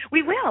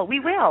 We will.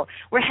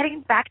 We're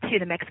heading back to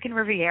the Mexican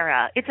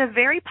Riviera. It's a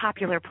very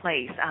popular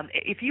place.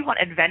 If you want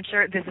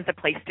adventure, this is the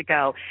place to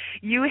go.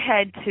 You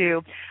head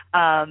to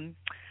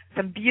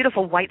some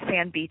beautiful white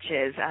sand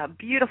beaches,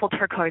 beautiful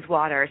turquoise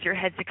waters. You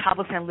head to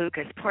Cabo San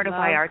Lucas, Puerto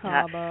Vallarta.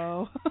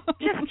 Cabo.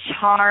 Just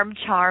charm.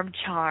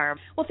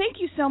 Well, thank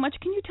you so much.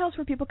 Can you tell us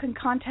where people can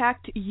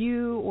contact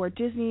you or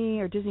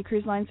Disney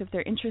Cruise Lines if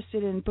they're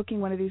interested in booking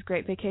one of these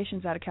great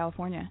vacations out of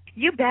California?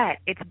 You bet.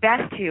 It's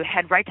best to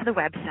head right to the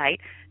website,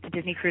 to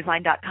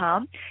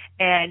DisneyCruiseLine.com,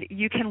 and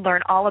you can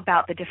learn all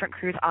about the different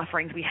cruise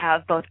offerings we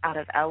have both out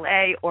of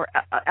L.A. or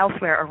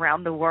elsewhere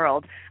around the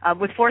world.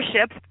 With 4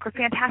 ships,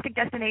 fantastic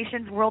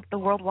destinations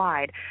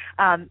worldwide.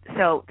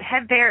 So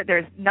head there.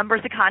 There's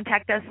numbers to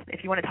contact us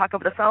if you want to talk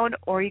over the phone,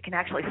 or you can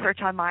actually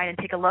search online and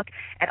take a look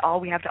at all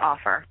we have to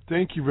offer.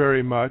 Thank you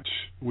very much.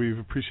 We've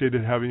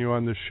appreciated having you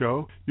on the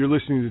show. You're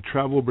listening to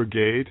Travel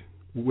Brigade.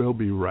 We'll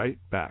be right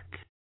back.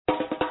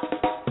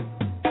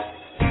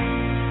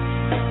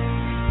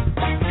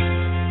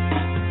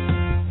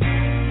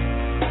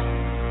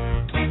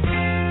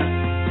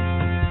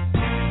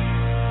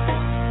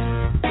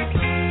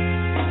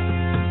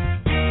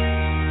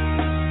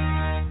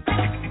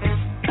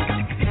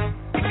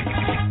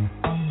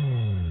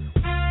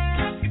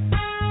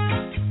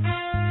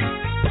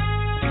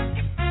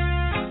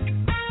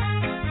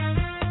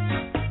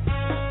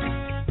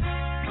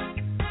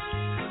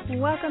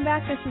 Welcome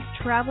back. This is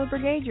Travel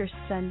Brigade, your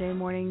Sunday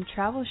morning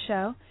travel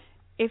show.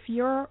 If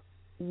you're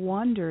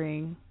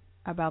wondering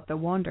about the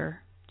Wonder,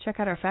 check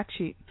out our fact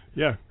sheet.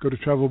 Yeah, go to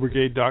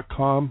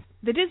travelbrigade.com.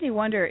 The Disney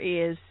Wonder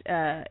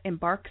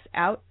embarks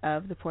out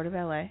of the Port of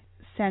L.A.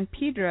 San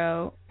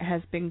Pedro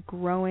has been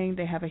growing.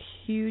 They have a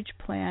huge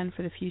plan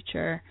for the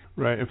future.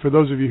 Right, and for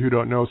those of you who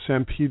don't know,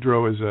 San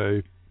Pedro is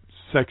a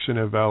section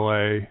of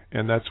L.A.,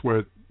 and that's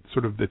where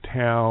sort of the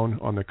town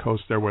on the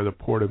coast there where the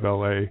Port of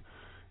L.A.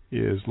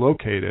 is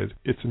located.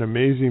 It's an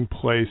amazing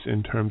place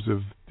in terms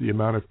of the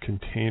amount of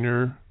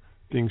container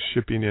things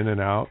shipping in and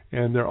out,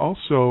 and they're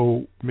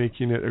also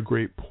making it a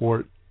great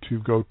port to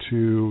go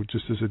to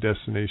just as a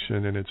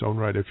destination in its own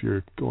right if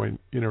you're going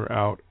in or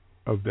out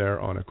of there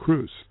on a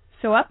cruise.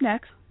 So up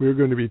next, we're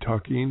going to be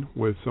talking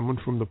with someone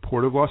from the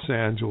Port of Los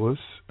Angeles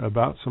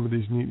about some of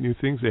these neat new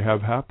things they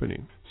have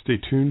happening. Stay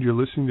tuned. You're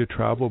listening to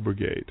Travel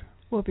Brigade.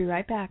 We'll be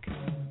right back.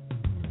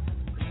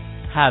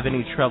 Have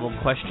any travel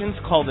questions?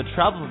 Call the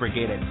Travel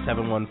Brigade at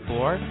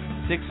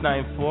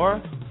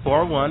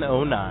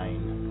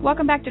 714-694-4109.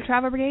 Welcome back to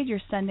Travel Brigade,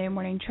 your Sunday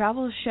morning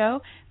travel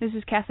show. This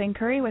is Kathleen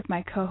Curry with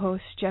my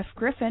co-host Jeff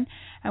Griffin,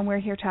 and we're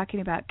here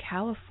talking about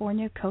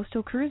California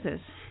coastal cruises.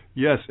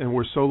 Yes, and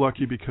we're so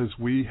lucky because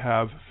we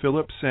have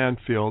Philip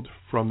Sandfield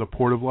from the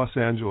Port of Los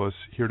Angeles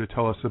here to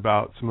tell us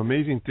about some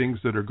amazing things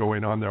that are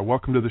going on there.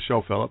 Welcome to the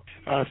show, Philip.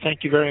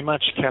 Thank you very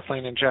much,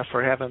 Kathleen and Jeff,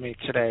 for having me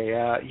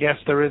today. Yes,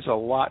 there is a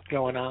lot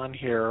going on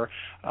here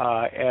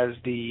as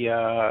the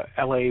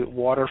LA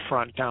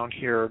waterfront down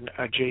here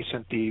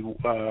adjacent the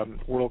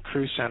World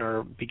Cruise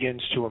Center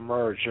begins to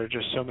emerge. There are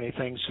just so many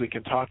things we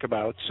can talk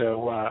about.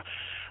 So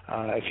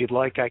if you'd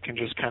like, I can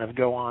just kind of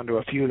go on to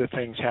a few of the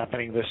things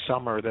happening this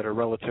summer that are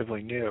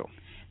relatively new.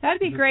 That'd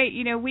be great.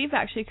 You know, we've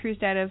actually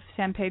cruised out of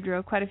San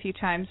Pedro quite a few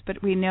times,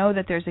 but we know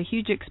that there's a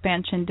huge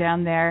expansion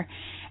down there,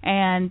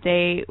 and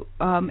it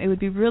would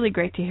be really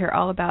great to hear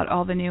all about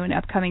all the new and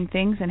upcoming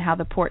things and how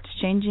the port's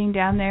changing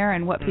down there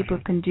and what people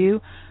can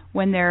do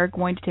when they're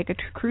going to take a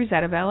cruise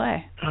out of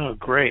L.A. Oh,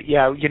 great.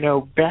 Yeah, you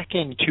know, back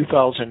in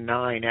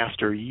 2009,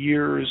 after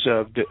years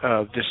of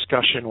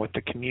discussion with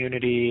the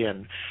community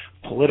and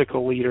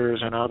political leaders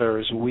and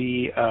others,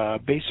 we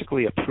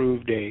basically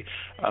approved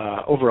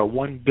over a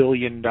 $1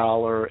 billion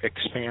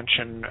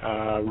expansion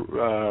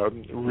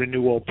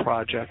renewal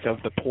project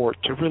of the port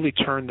to really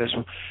turn this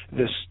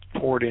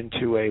port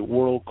into a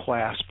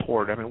world-class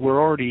port. I mean,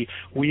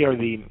 we are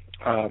the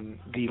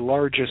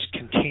largest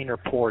container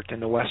port in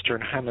the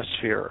Western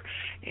Hemisphere,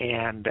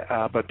 and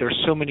but there's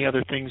so many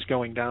other things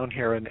going down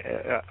here and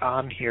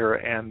on here,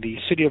 and the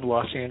city of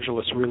Los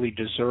Angeles really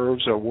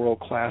deserves a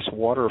world-class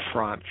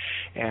waterfront,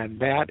 and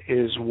that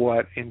is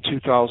what in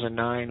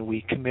 2009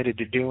 we committed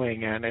to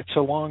doing. And it's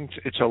a long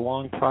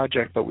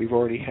project, but we've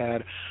already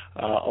had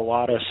a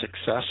lot of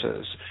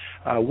successes.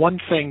 One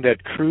thing that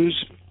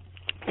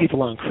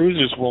people on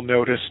cruises will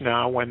notice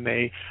now when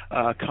they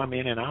come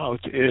in and out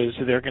is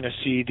they're going to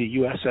see the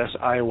USS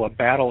Iowa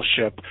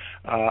battleship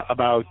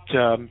about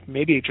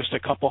maybe just a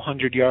couple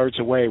hundred yards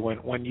away.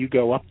 When you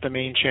go up the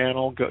main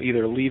channel,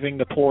 either leaving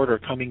the port or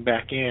coming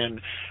back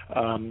in,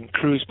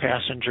 cruise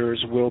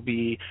passengers will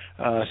be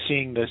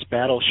seeing this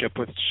battleship,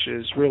 which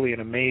is really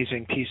an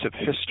amazing piece of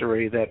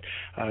history that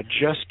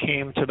just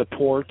came to the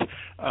port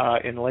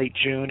in late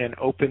June and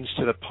opens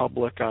to the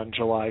public on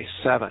July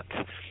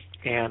 7th.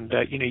 And,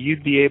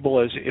 you'd be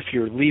able, as if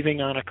you're leaving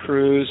on a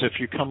cruise,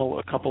 if you come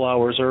a couple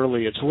hours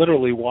early, it's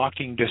literally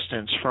walking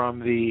distance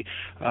from the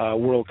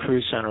World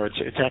Cruise Center.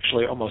 It's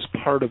actually almost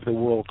part of the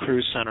World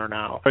Cruise Center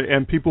now.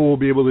 And people will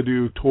be able to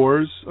do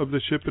tours of the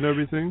ship and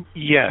everything?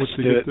 Yes,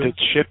 the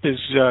ship is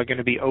going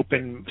to be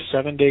open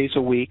 7 days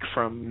a week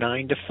from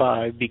 9 to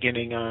 5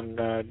 beginning on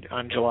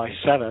July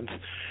 7th.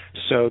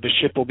 So the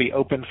ship will be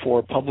open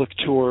for public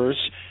tours,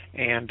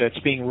 and it's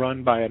being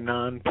run by a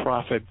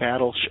nonprofit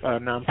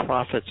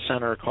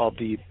center called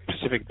the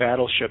Pacific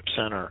Battleship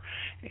Center.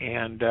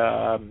 And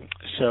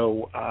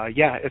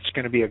it's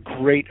going to be a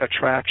great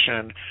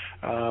attraction.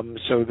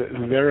 So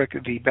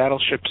the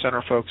Battleship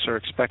Center folks are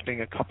expecting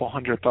a couple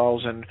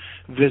 100,000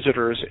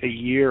 visitors a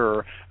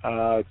year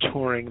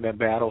touring the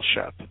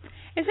battleship.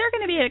 Is there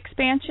going to be an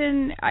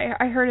expansion?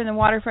 I heard in the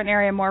waterfront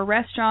area more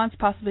restaurants,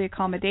 possibly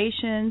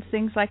accommodations,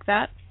 things like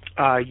that?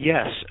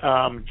 Yes.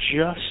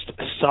 Just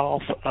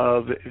south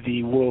of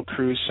the World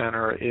Cruise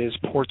Center is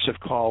Ports of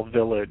Call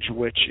Village,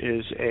 which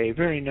is a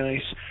very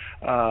nice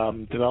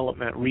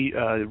development,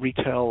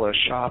 retail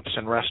shops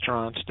and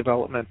restaurants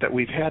development that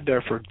we've had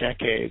there for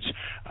decades.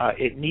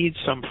 It needs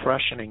some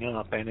freshening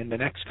up, and in the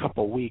next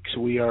couple of weeks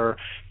we are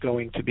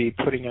going to be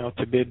putting out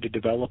to bid to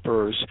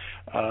developers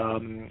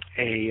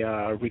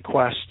a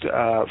request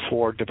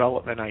for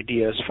development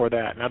ideas for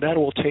that. Now that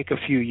will take a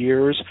few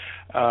years,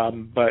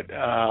 but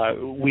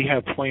we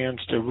have plans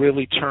to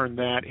really turn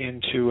that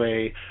into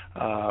a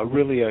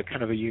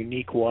kind of a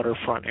unique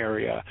waterfront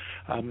area.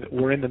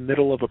 We're in the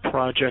middle of a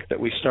project that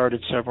we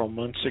started several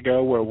months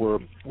ago where we're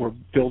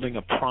building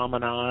a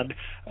promenade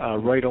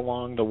right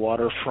along the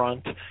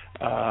waterfront. We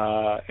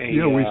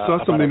saw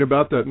something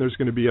about that, and there's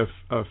going to be a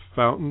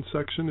fountain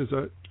section. Is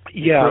that?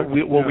 Yeah,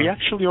 we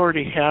actually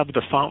already have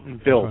the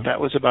fountain built. Uh-huh. That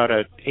was about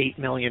a $8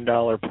 million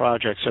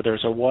project. So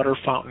there's a water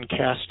fountain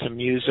cast to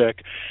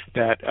music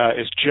that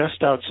is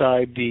just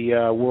outside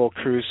the World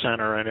Cruise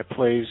Center, and it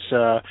plays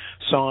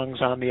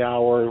songs on the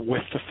hour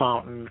with the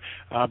fountain.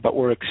 But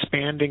we're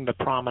expanding the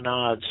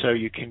promenade so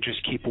you can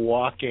just keep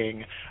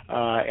walking,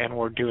 and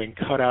we're doing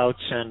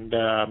cutouts and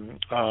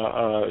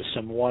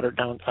some watered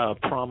down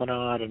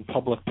promenade and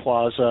public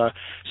plaza.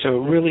 So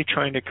really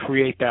trying to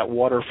create that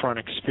waterfront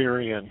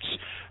experience.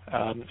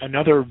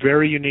 Another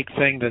very unique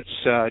thing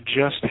that's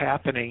just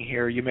happening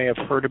here, you may have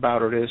heard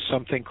about it, is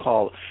something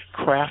called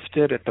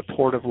Crafted at the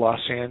Port of Los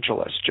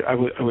Angeles. I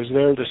was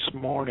there this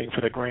morning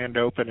for the grand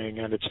opening,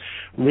 and it's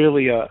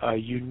really a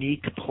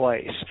unique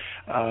place.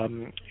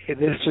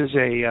 This is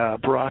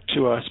brought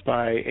to us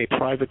by a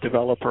private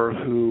developer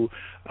who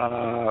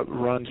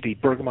runs the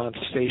Bergamot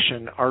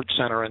Station Art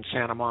Center in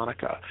Santa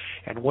Monica.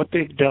 And what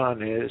they've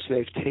done is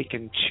they've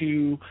taken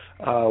two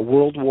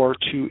World War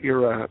II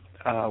era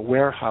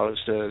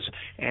warehouses,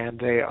 and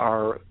they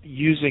are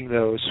using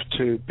those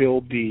to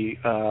build the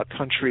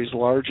country's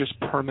largest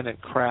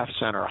permanent craft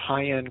center.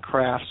 High-end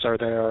crafts are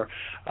there.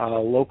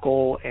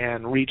 Local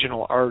and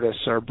regional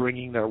artists are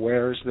bringing their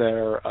wares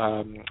there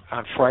on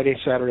Friday,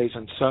 Saturdays,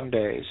 and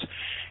Sundays.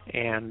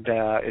 And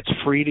it's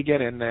free to get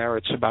in there.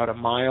 It's about a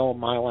mile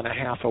and a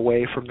half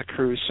away from the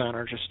cruise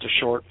center, just a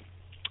short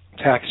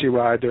taxi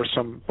ride. There's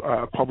some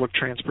public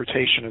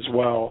transportation as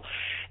well,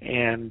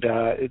 and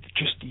it's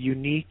just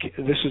unique.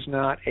 This is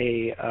not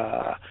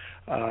a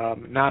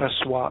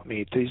swap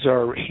meet. These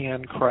are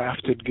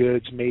handcrafted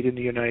goods made in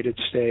the United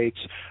States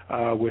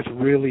with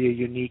really a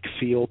unique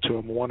feel to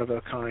them,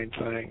 one-of-a-kind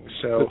things.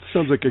 So that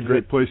sounds like a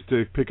great place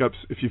to pick up.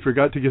 If you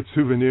forgot to get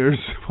souvenirs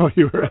while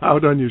you were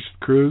out on your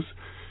cruise,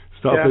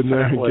 stop in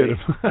there and get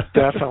them.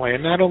 Definitely,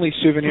 and not only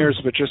souvenirs,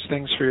 but just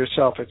things for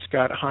yourself. It's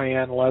got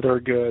high-end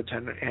leather goods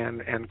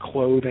and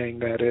clothing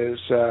that is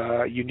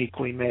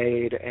uniquely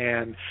made,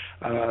 and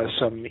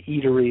some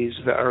eateries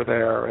that are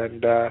there.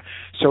 And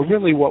so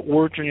really what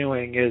we're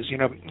doing is,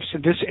 so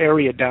this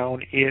area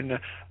down in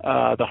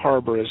the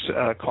harbor is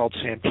called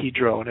San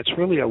Pedro, and it's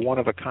really a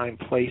one-of-a-kind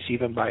place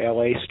even by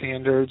LA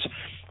standards.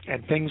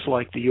 And things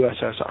like the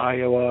USS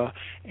Iowa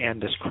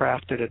and this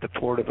Crafted at the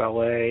Port of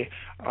LA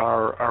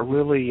are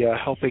really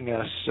helping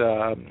us,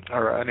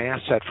 are an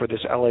asset for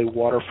this LA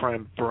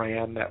waterfront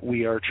brand that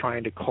we are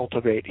trying to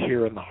cultivate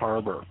here in the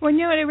harbor. Well,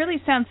 it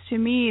really sounds to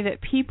me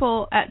that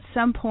people at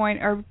some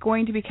point are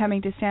going to be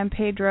coming to San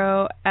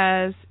Pedro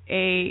as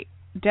a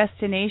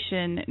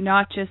destination,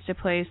 not just a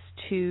place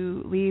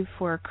to leave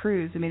for a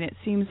cruise. I mean, it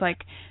seems like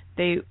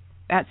they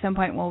at some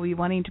point will be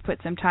wanting to put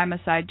some time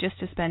aside just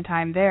to spend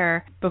time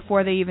there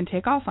before they even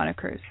take off on a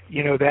cruise.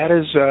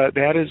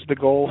 That is the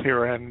goal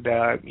here, and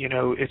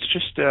it's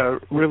just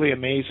really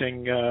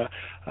amazing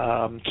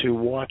to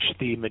watch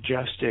the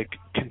majestic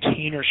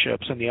container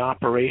ships and the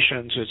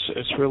operations.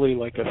 It's really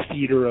like a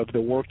feeder of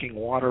the working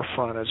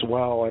waterfront as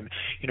well. And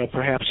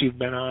perhaps you've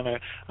been on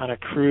a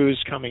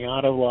cruise coming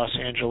out of Los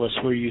Angeles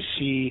where you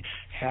see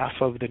half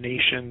of the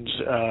nation's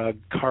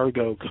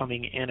cargo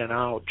coming in and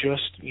out,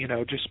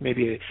 just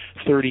maybe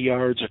 30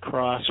 yards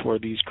across, where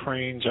these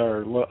cranes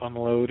are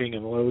unloading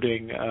and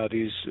loading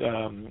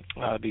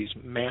these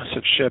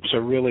massive ships.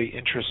 Are really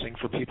interesting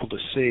for people to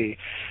see.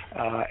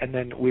 And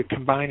then we're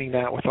combining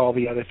that with all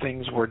the other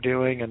things we're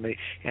doing,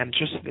 and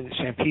just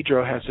San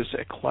Pedro has this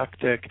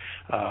eclectic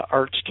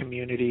arts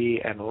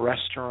community and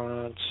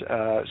restaurants.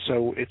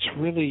 So it's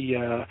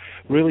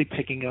really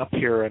picking up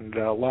here, and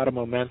a lot of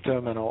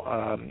momentum and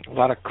a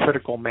lot of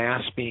critical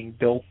mass being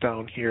built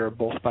down here,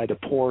 both by the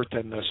port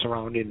and the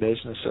surrounding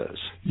businesses.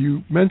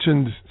 You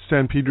mentioned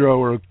San Pedro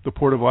or the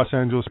Port of Los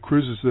Angeles.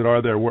 Cruises that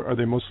are there, are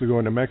they mostly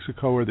going to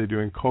Mexico? Are they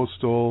doing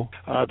coastal?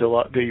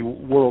 The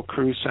World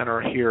Cruise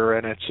Center here,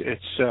 and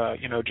it's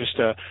just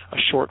a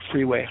short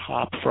freeway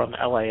hop from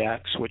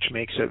LAX, which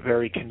makes it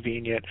very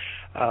convenient.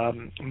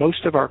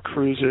 Most of our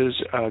cruises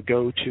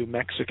go to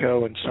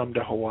Mexico and some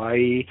to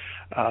Hawaii.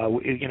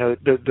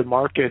 The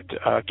market,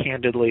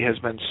 candidly, has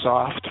been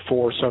soft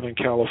for Southern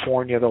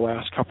California the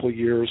last couple of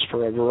years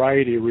for a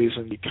variety of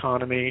reasons,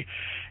 economy,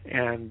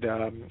 and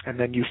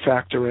then you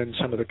factor in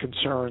some of the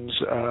concerns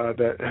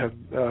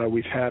that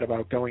we've had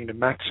about going to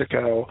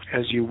Mexico.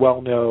 As you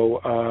well know,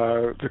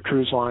 the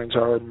cruise lines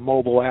are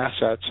mobile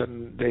assets,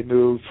 and they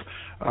move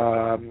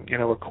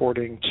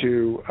according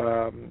to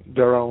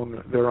their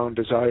own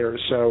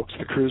desires. So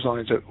the cruise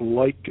lines that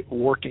like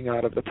working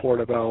out of the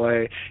Port of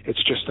LA,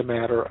 it's just a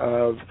matter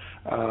of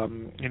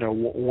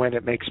when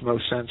it makes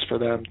most sense for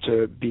them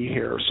to be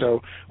here.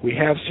 So we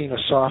have seen a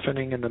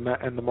softening in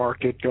the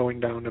market going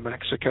down to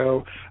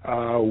Mexico.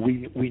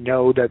 We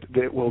know that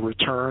it will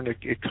return.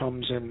 It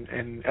comes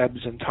in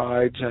ebbs and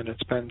tides, and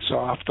it's been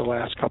soft the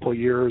last couple of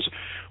years.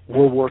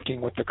 We're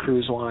working with the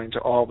cruise lines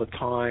all the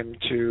time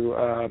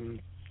to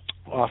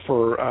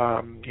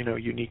offer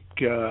unique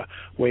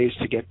ways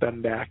to get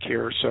them back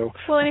here. So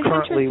and it's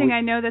interesting.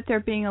 I know that they're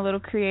being a little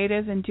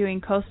creative and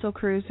doing coastal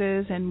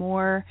cruises and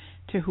more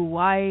to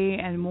Hawaii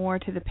and more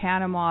to the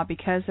Panama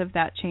because of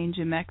that change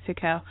in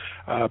Mexico.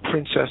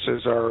 Princess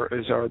is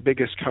our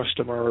biggest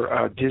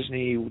customer.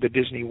 The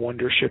Disney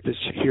Wonder Ship is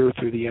here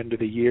through the end of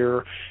the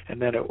year, and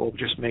then it will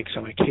just make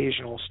some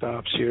occasional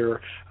stops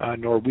here.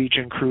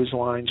 Norwegian Cruise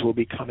Lines will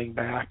be coming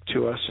back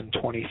to us in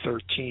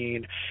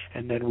 2013,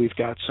 and then we've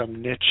got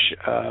some niche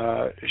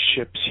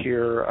ships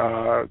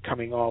here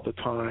coming all the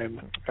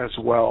time as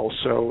well.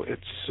 So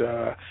it's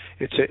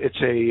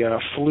a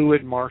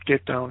fluid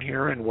market down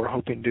here, and we're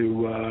hoping to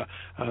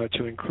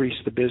to increase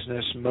the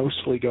business,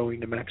 mostly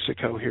going to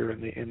Mexico here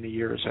in the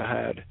years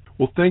ahead.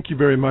 Well, thank you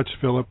very much,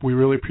 Philip. We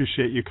really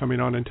appreciate you coming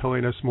on and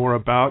telling us more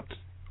about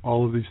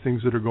all of these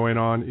things that are going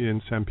on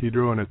in San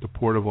Pedro and at the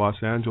Port of Los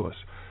Angeles.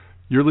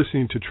 You're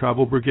listening to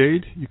Travel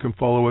Brigade. You can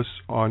follow us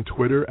on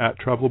Twitter at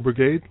Travel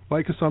Brigade,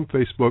 like us on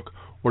Facebook,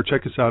 or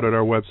check us out at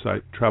our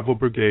website,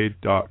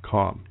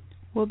 travelbrigade.com.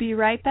 We'll be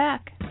right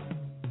back.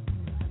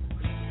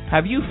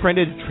 Have you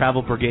friended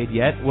Travel Brigade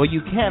yet? Well,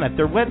 you can at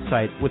their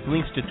website with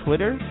links to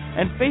Twitter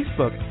and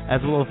Facebook,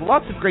 as well as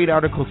lots of great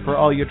articles for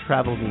all your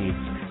travel needs.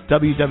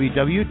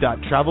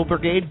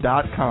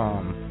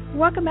 www.travelbrigade.com.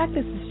 Welcome back.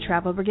 This is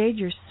Travel Brigade,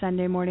 your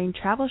Sunday morning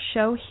travel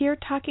show, here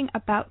talking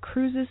about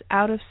cruises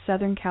out of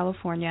Southern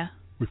California.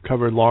 We've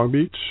covered Long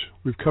Beach.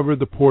 We've covered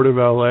the Port of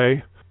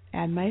L.A.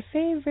 And my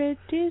favorite,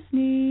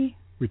 Disney.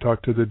 We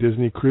talked to the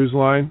Disney Cruise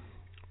Line.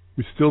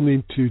 We still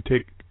need to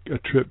take a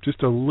trip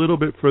just a little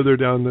bit further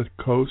down the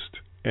coast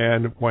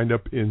and wind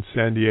up in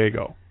San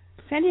Diego.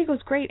 San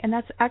Diego's great, and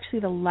that's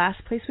actually the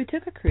last place we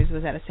took a cruise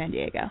was out of San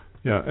Diego.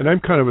 Yeah, and I'm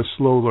kind of a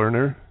slow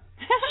learner.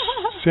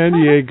 San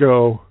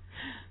Diego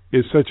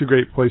is such a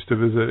great place to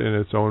visit in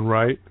its own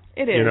right.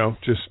 It is. You know,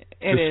 just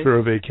for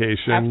a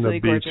vacation, absolutely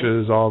the beaches,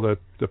 gorgeous. all the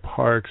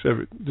parks,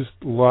 just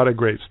a lot of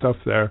great stuff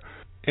there.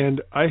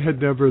 And I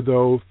had never,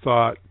 though,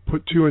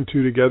 put two and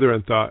two together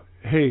and thought,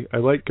 hey, I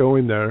like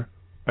going there.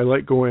 I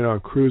like going on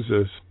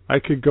cruises. I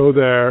could go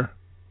there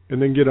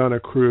and then get on a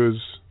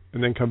cruise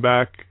and then come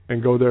back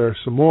and go there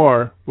some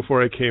more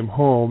before I came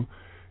home.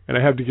 And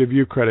I have to give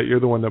you credit. You're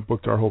the one that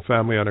booked our whole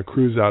family on a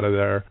cruise out of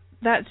there.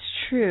 That's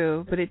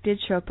true, but it did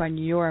show up on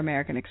your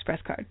American Express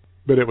card.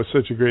 But it was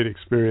such a great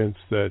experience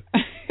that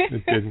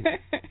it didn't.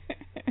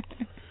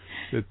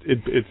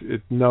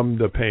 It numbed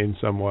the pain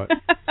somewhat.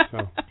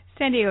 So.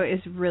 San Diego is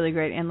really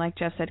great, and like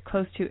Jeff said,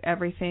 close to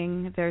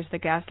everything. There's the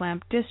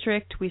Gaslamp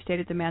District. We stayed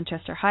at the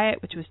Manchester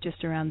Hyatt, which was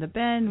just around the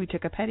bend. We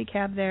took a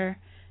pedicab there.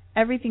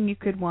 Everything you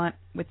could want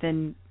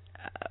within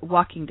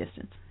walking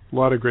distance. A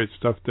lot of great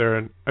stuff there,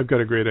 and I've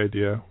got a great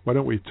idea. Why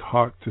don't we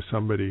talk to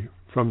somebody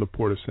from the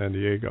Port of San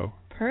Diego?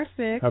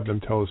 Perfect. Have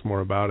them tell us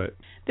more about it.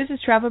 This is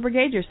Travel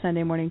Brigade, your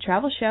Sunday morning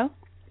travel show.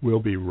 We'll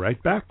be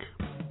right back.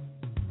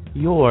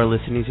 You're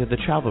listening to the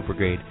Travel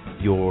Brigade,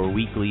 your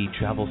weekly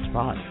travel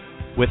spot.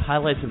 With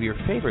highlights of your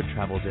favorite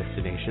travel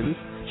destinations,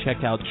 check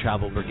out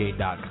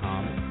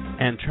travelbrigade.com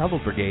and Travel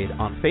Brigade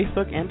on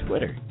Facebook and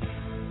Twitter.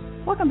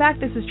 Welcome back.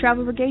 This is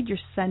Travel Brigade, your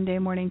Sunday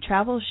morning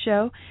travel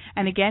show.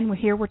 And again,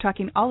 we're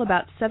talking all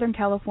about Southern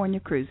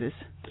California cruises.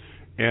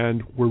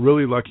 And we're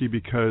really lucky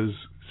because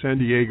San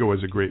Diego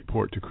is a great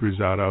port to cruise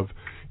out of.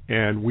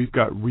 And we've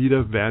got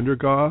Rita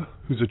Vandergaw,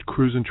 who's a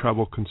cruise and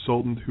travel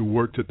consultant who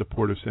worked at the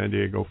Port of San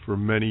Diego for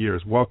many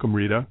years. Welcome,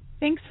 Rita.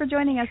 Thanks for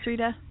joining us,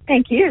 Rita.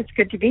 Thank you. It's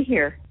good to be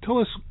here. Tell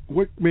us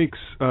what makes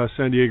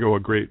San Diego a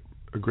great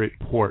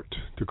port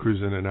to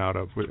cruise in and out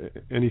of.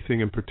 Anything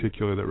in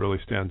particular that really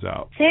stands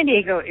out? San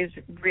Diego is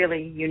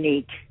really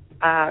unique.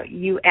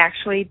 You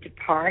actually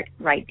depart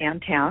right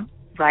downtown,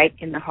 right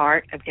in the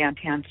heart of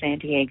downtown San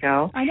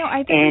Diego. I know.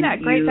 I think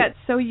that's great. That's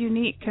so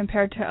unique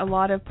compared to a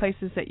lot of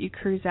places that you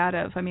cruise out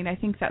of. I mean, I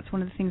think that's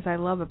one of the things I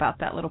love about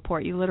that little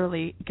port. You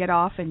literally get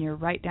off and you're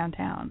right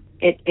downtown.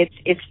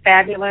 It's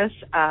fabulous.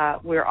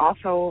 We're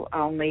also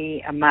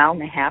only a mile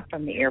and a half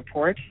from the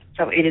airport,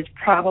 so it is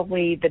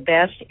probably the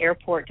best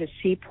airport to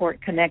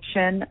seaport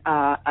connection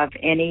of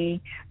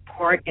any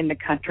port in the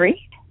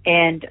country.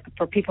 And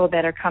for people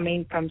that are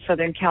coming from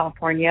Southern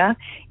California,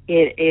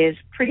 it is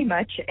pretty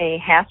much a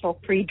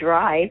hassle-free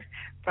drive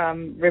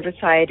from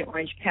Riverside,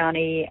 Orange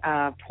County,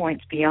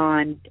 points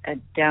beyond,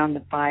 down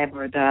the 5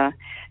 or the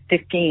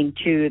 15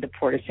 to the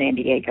Port of San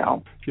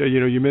Diego. Yeah,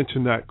 you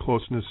mentioned that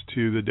closeness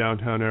to the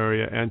downtown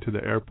area and to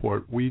the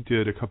airport. We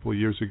did a couple of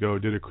years ago,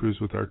 did a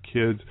cruise with our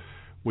kids.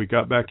 We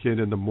got back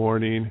in the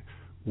morning.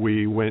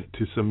 We went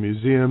to some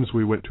museums.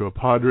 We went to a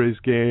Padres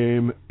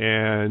game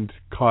and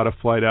caught a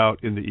flight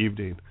out in the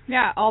evening.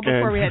 Yeah, all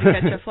before we had to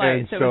catch a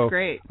flight, so it was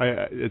great.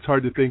 It's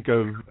hard to think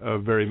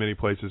of very many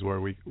places where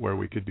we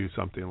could do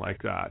something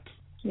like that.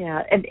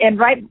 Yeah, and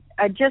right,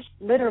 just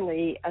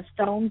literally a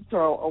stone's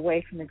throw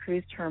away from the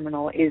cruise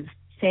terminal is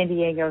San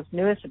Diego's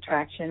newest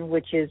attraction,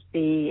 which is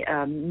the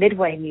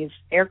Midway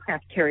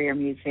Aircraft Carrier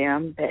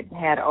Museum that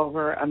had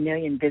over 1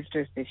 million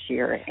visitors this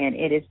year, and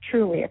it is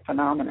truly a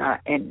phenomenon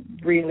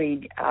and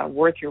really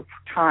worth your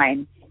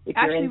time if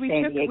you're in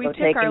San Diego. We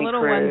took our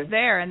little ones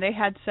there, and they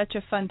had such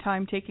a fun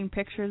time taking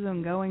pictures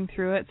and going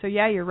through it. So,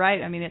 yeah, you're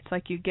right. I mean, it's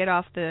like you get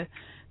off the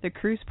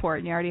cruise port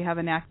and you already have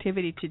an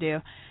activity to do.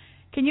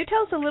 Can you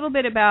tell us a little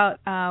bit about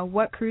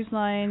what cruise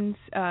lines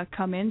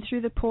come in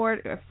through the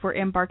port for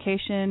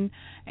embarkation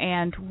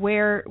and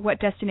what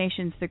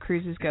destinations the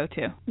cruises go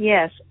to?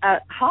 Yes.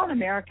 Holland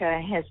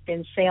America has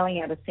been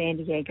sailing out of San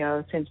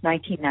Diego since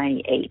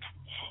 1998,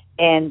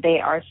 and they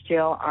are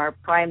still our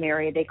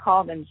primary. They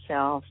call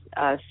themselves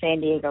San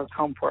Diego's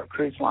home port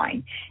cruise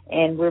line,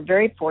 and we're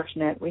very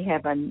fortunate. We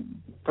have a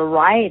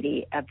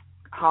variety of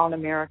Holland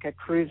America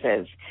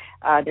cruises.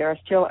 There are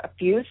still a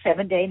few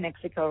 7-day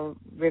Mexico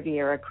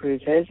Riviera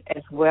cruises,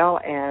 as well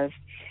as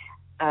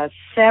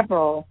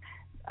several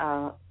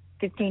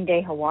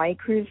 15-day Hawaii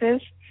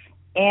cruises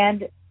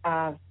and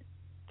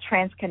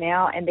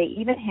Trans-Canal, and they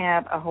even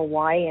have a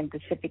Hawaii and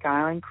Pacific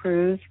Island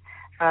cruise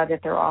that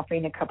they're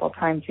offering a couple of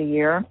times a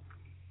year.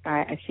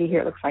 I see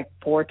here it looks like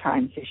 4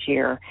 times this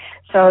year.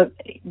 So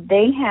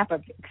they have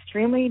an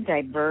extremely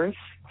diverse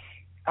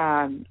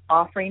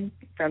offering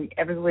from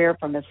everywhere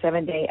from a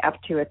 7-day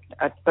up to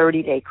a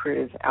 30-day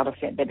cruise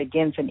that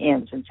begins and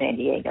ends in San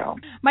Diego.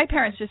 My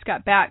parents just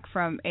got back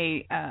from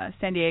a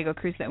San Diego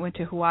cruise that went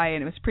to Hawaii,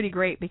 and it was pretty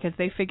great because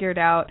they figured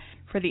out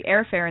for the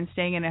airfare and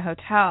staying in a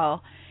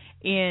hotel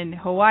in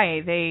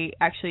Hawaii, they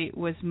actually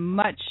was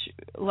much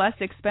less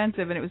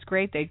expensive, and it was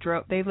great. They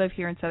live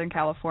here in Southern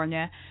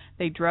California.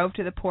 They drove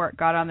to the port,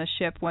 got on the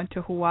ship, went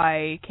to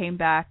Hawaii, came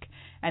back,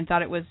 and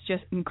thought it was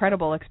just an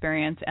incredible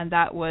experience, and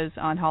that was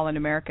on Holland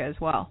America as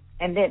well.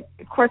 And then,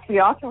 of course, we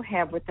also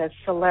have with us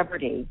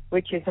Celebrity,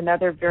 which is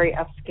another very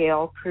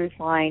upscale cruise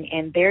line,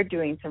 and they're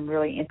doing some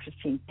really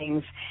interesting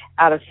things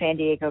out of San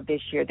Diego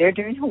this year. They're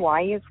doing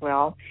Hawaii as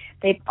well.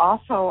 They've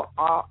also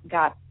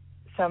got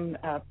some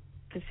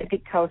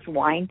Pacific Coast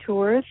wine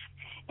tours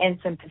and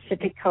some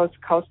Pacific Coast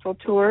coastal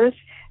tours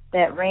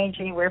that range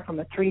anywhere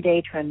from a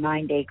 3-day to a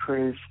 9-day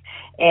cruise.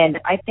 And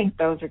I think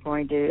those are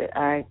going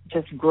to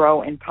just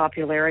grow in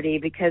popularity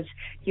because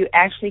you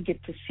actually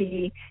get to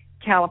see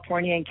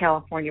California and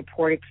California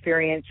port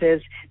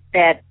experiences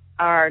that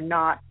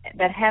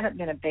haven't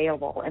been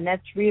available. And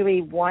that's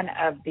really one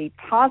of the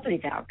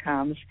positive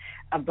outcomes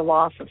of the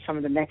loss of some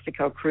of the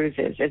Mexico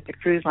cruises, as the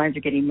cruise lines are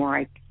getting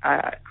more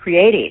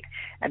creative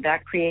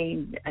about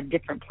creating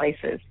different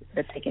places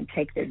that they can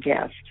take their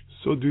guests.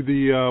 So do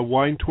the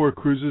wine tour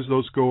cruises,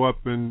 those go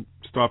up and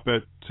stop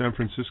at San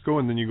Francisco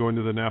and then you go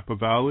into the Napa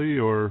Valley,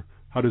 or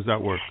how does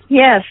that work?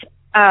 Yes,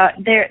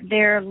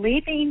 they're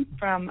leaving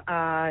from,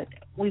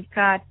 we've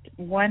got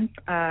one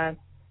I'm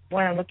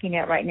looking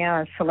at right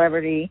now, is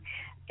Celebrity.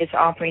 It's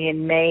offering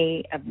in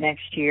May of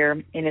next year,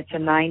 and it's a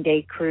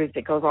 9-day cruise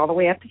that goes all the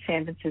way up to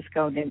San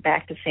Francisco and then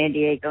back to San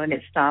Diego, and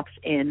it stops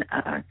in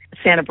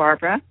Santa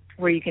Barbara,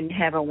 where you can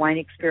have a wine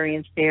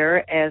experience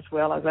there, as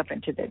well as up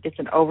into it's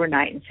an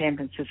overnight in San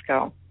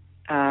Francisco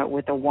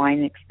with a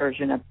wine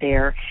excursion up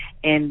there.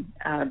 And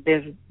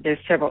there's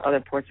several other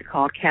ports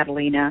called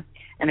Catalina,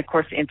 and of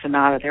course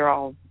Ensenada. They're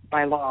all,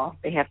 by law,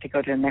 they have to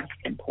go to a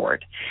Mexican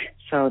port.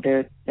 So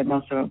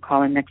most of them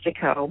call in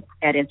Mexico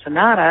at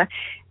Ensenada.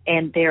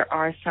 And there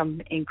are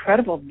some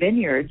incredible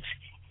vineyards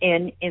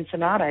in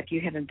Ensenada if you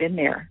haven't been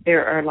there.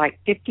 There are like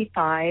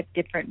 55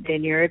 different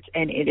vineyards,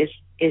 and it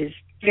is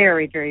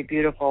very, very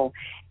beautiful,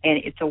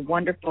 and it's a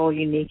wonderful,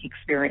 unique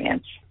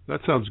experience. That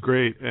sounds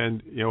great,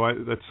 and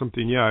that's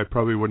something I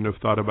probably wouldn't have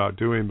thought about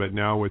doing, but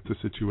now with the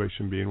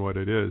situation being what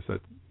it is,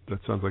 that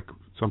sounds like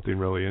something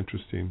really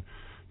interesting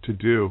to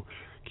do.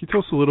 Can you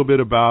tell us a little bit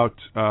about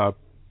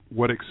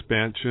what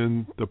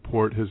expansion the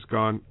port has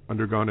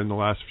undergone in the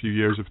last few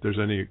years, if there's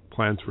any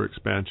plans for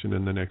expansion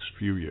in the next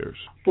few years?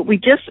 Well,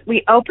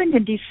 we opened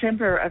in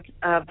December of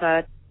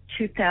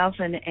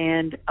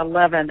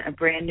 2011 a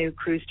brand new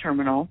cruise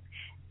terminal.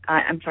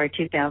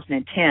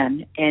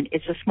 2010, and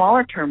it's a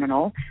smaller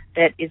terminal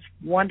that is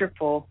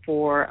wonderful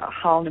for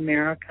Holland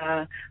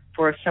America,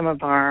 for some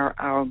of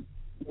our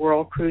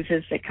world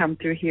cruises that come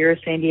through here.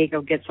 San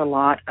Diego gets a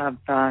lot of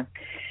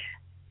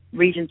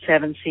Region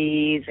 7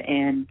 Seas,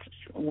 and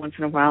once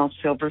in a while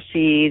Silver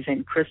Seas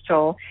and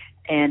Crystal,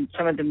 and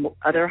some of the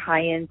other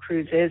high-end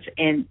cruises.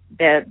 And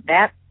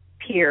that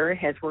pier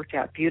has worked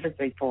out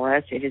beautifully for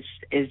us.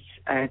 It's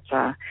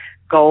a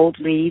Gold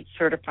LEED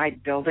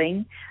certified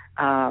building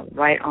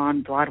right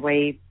on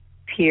Broadway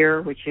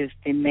Pier, which is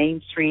the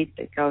main street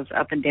that goes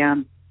up and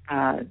down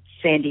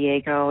San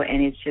Diego,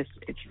 and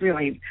it's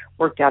really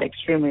worked out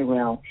extremely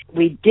well.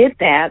 We did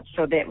that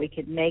so that we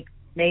could make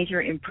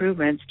major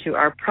improvements to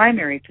our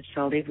primary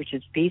facility, which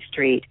is B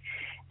Street.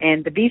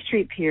 And the B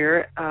Street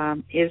Pier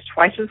is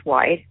twice as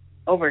wide,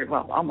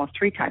 almost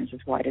 3 times as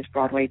wide as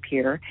Broadway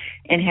Pier,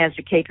 and has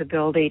the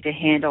capability to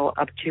handle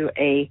up to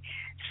a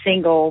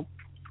single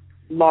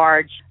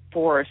large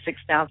 4,000 or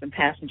 6,000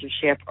 passenger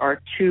ship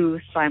or 2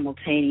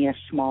 simultaneous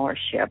smaller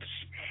ships.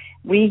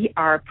 We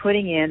are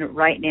putting in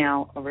right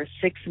now over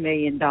 $6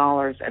 million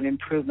of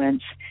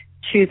improvements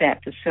to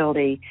that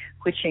facility,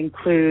 which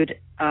include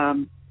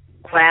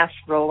glass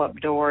roll-up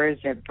doors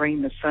that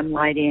bring the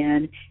sunlight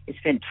in.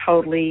 It's been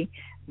totally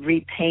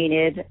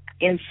repainted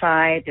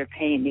inside. They're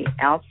painting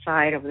the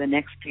outside over the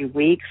next few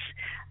weeks.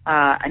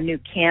 A new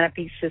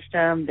canopy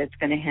system that's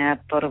going to have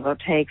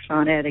photovoltaics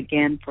on it,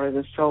 again, for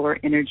the solar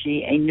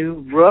energy. A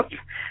new roof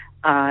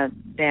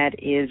that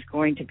is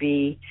going to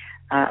be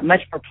a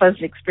much more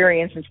pleasant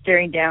experience than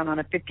staring down on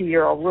a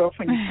 50-year-old roof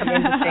when you come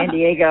into San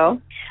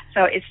Diego.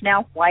 So it's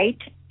now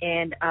white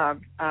and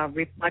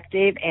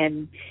reflective,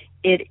 and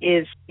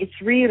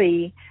it's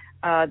really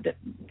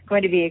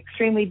going to be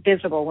extremely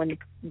visible when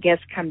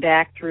guests come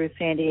back through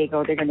San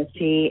Diego. They're going to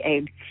see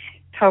a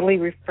totally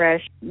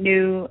refreshed,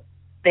 new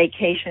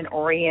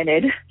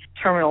vacation-oriented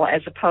terminal,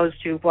 as opposed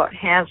to what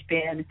has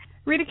been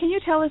Rita, can you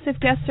tell us if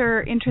guests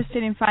are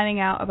interested in finding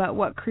out about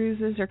what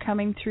cruises are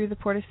coming through the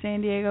Port of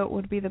San Diego, what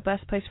would be the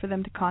best place for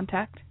them to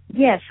contact?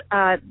 Yes,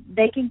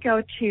 they can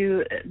go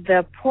to,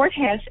 the port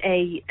has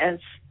a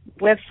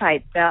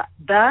website,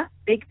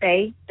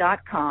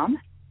 thebigbay.com,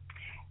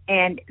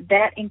 and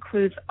that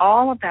includes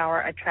all of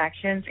our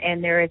attractions,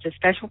 and there is a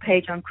special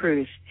page on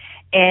cruise.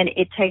 And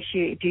it takes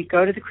you, if you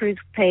go to the cruise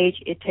page,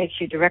 it takes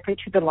you directly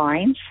to the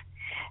lines,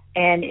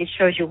 and it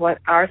shows you what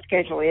our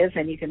schedule is,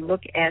 and you can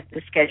look at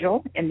the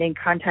schedule and then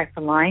contact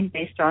the line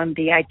based on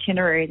the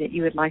itinerary that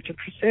you would like to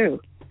pursue.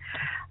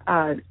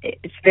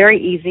 It's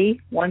very easy,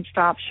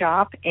 one-stop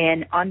shop,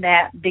 and on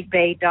that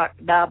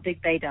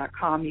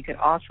thebigbay.com, you can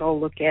also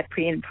look at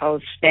pre- and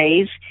post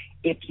stays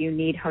if you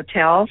need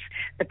hotels.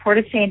 The Port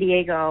of San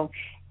Diego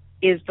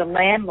is the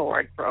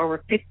landlord for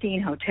over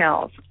 15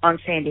 hotels on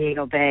San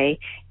Diego Bay,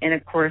 and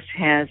of course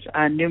has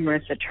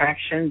numerous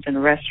attractions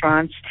and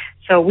restaurants.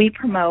 So we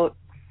promote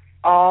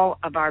all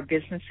of our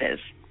businesses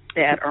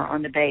that are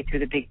on the bay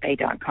through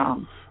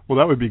thebigbay.com. Well,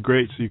 that would be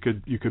great. So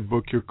you could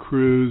book your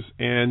cruise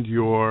and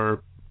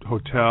your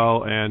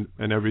hotel and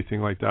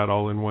everything like that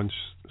all in one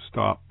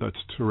stop.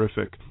 That's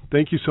terrific.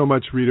 Thank you so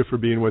much, Rita, for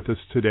being with us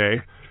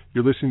today.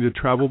 You're listening to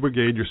Travel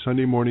Brigade, your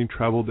Sunday morning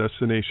travel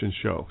destination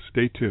show.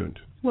 Stay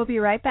tuned. We'll be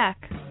right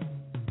back.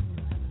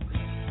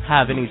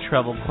 Have any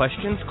travel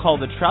questions? Call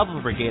the Travel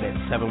Brigade at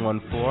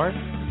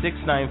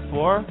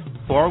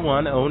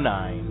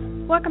 714-694-4109.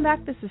 Welcome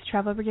back. This is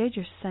Travel Brigade,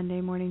 your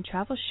Sunday morning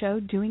travel show,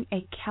 doing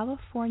a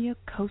California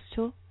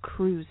coastal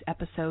cruise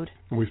episode.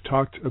 We've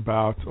talked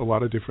about a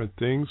lot of different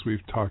things.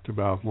 We've talked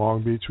about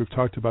Long Beach. We've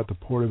talked about the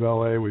Port of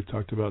LA. We've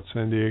talked about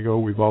San Diego.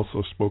 We've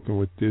also spoken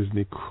with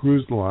Disney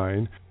Cruise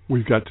Line.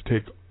 We've got to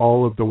take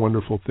all of the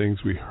wonderful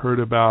things we heard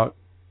about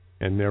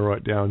and narrow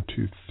it down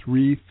to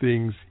 3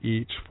 things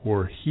each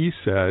for He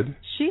Said.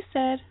 She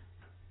Said.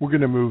 We're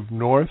going to move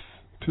north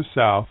to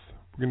south.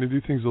 We're going to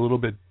do things a little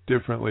bit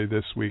differently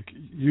this week.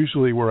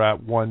 Usually we're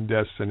at one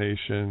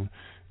destination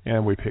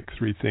and we pick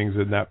 3 things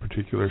in that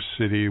particular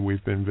city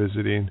we've been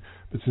visiting.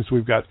 But since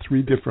we've got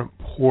 3 different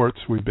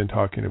ports we've been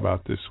talking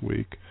about this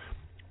week,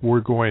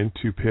 we're going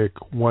to pick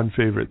one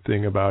favorite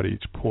thing about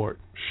each port.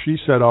 She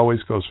Said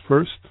always goes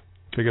first.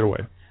 Take it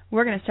away.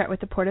 We're going to start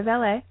with the Port of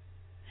LA.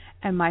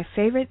 And my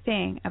favorite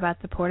thing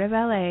about the Port of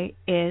LA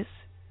is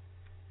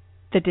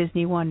the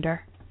Disney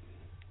Wonder.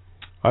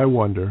 I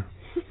wonder.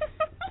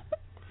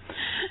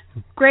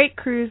 Great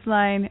cruise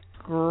line,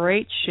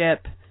 great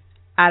ship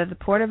out of the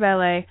Port of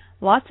LA.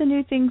 Lots of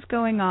new things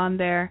going on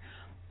there,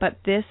 but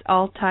this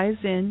all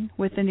ties in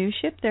with the new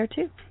ship there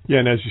too. Yeah,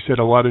 and as you said,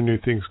 a lot of new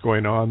things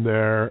going on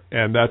there,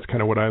 and that's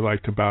kind of what I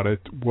liked about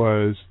it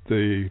was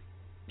the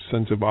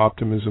sense of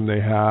optimism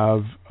they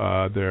have.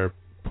 They're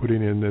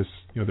putting in this,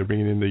 they're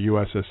bringing in the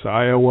USS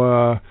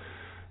Iowa.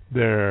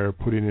 They're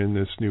putting in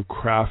this new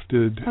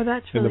crafted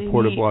in the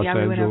Port neat. of Los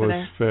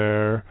Angeles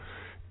Fair,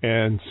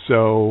 and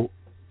so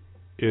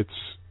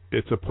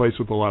it's a place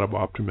with a lot of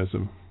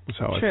optimism. Is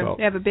how True. I felt.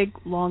 They have a big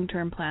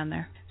long-term plan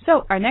there.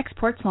 So our next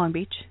port's Long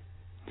Beach,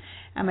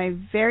 and my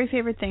very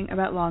favorite thing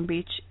about Long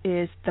Beach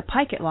is the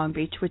Pike at Long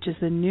Beach, which is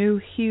the new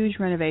huge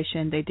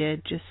renovation they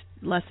did just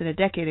less than a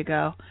decade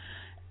ago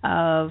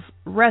of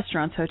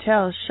restaurants,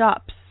 hotels,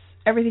 shops,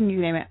 everything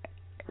you name it,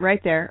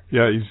 right there.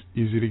 Yeah,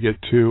 easy to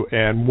get to.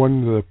 And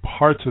one of the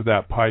parts of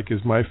that Pike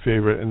is my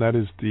favorite, and that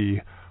is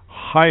the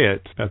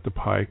Hyatt at the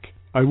Pike.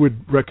 I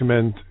would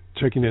recommend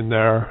checking in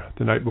there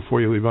the night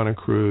before you leave on a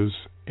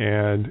cruise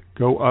and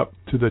go up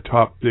to the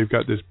top. They've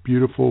got this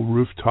beautiful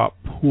rooftop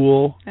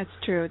pool. That's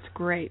true. It's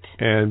great.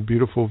 And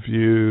beautiful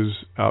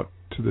views out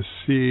to the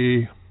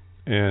sea,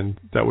 and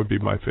that would be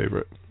my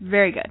favorite.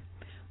 Very good.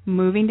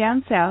 Moving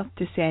down south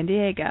to San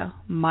Diego,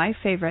 my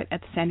favorite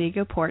at the San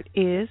Diego port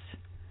is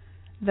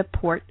the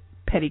Port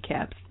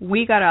Pedicabs.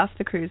 We got off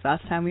the cruise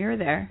last time we were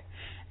there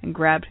and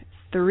grabbed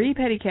 3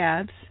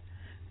 pedicabs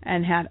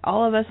and had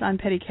all of us on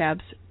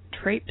pedicabs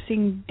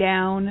traipsing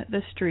down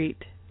the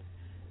street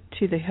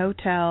to the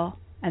hotel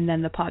and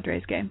then the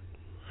Padres game.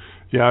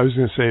 Yeah, I was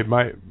going to say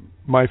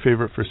my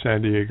favorite for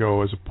San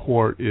Diego as a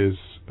port is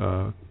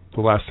the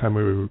last time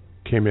we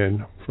came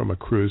in from a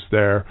cruise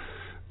there.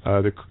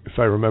 If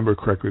I remember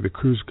correctly, the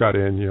cruise got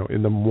in,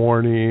 in the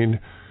morning.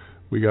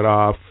 We got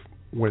off,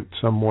 went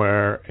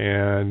somewhere,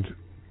 and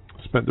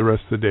spent the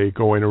rest of the day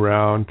going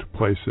around to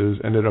places.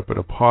 Ended up at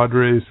a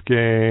Padres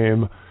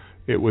game.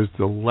 It was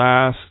the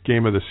last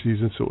game of the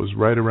season, so it was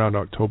right around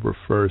October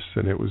 1st,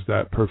 and it was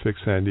that perfect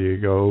San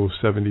Diego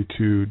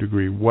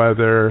 72-degree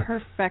weather.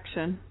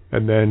 Perfection.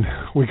 And then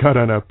we got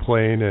on a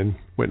plane and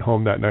went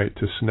home that night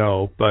to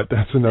snow, but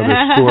that's another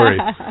story.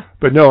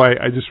 But no,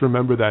 I just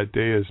remember that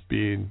day as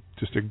being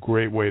just a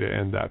great way to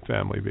end that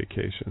family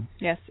vacation.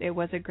 Yes, it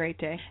was a great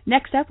day.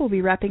 Next up, we'll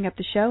be wrapping up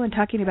the show and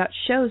talking about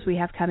shows we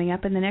have coming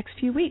up in the next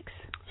few weeks.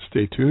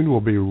 Stay tuned.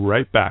 We'll be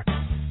right back.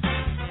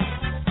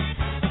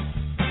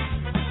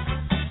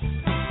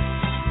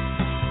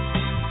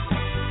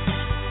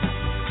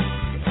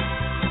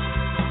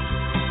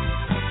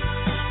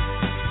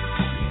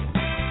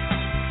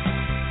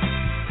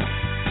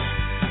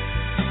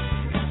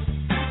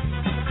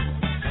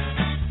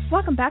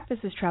 Welcome back. This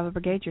is Travel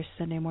Brigade, your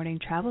Sunday morning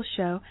travel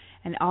show,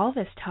 and all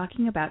this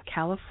talking about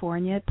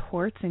California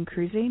ports and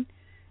cruising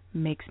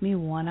makes me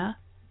want to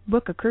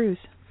book a cruise.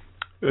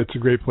 It's a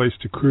great place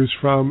to cruise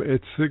from.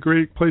 It's a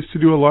great place to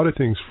do a lot of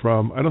things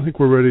from. I don't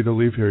think we're ready to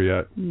leave here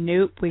yet.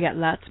 Nope, we got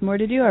lots more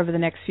to do over the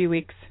next few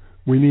weeks.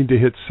 We need to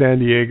hit San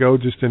Diego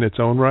just in its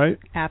own right.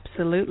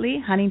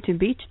 Absolutely. Huntington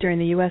Beach during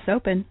the U.S.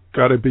 Open.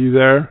 Got to be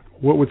there.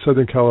 What would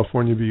Southern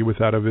California be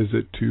without a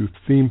visit to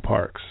theme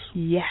parks?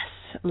 Yes,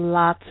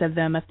 lots of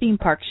them. A theme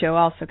park show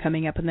also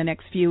coming up in the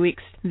next few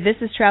weeks. This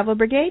is Travel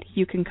Brigade.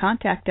 You can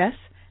contact us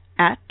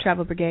at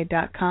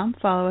travelbrigade.com.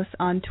 Follow us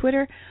on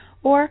Twitter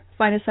or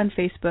find us on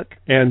Facebook.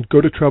 And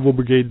go to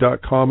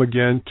travelbrigade.com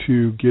again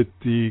to get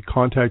the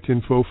contact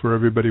info for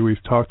everybody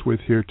we've talked with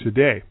here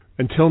today.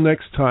 Until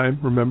next time,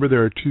 remember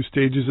there are 2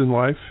 stages in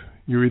life.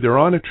 You're either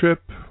on a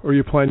trip or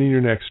you're planning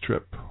your next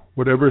trip.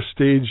 Whatever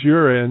stage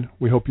you're in,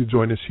 we hope you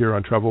join us here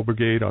on Travel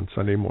Brigade on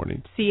Sunday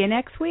mornings. See you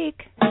next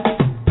week.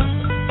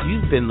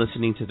 You've been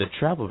listening to the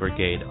Travel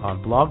Brigade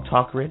on Blog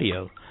Talk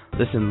Radio.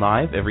 Listen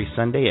live every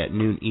Sunday at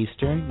noon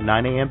Eastern,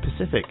 9 a.m.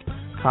 Pacific.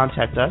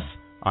 Contact us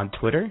on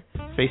Twitter,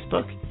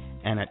 Facebook,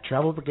 and at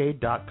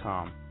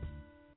travelbrigade.com.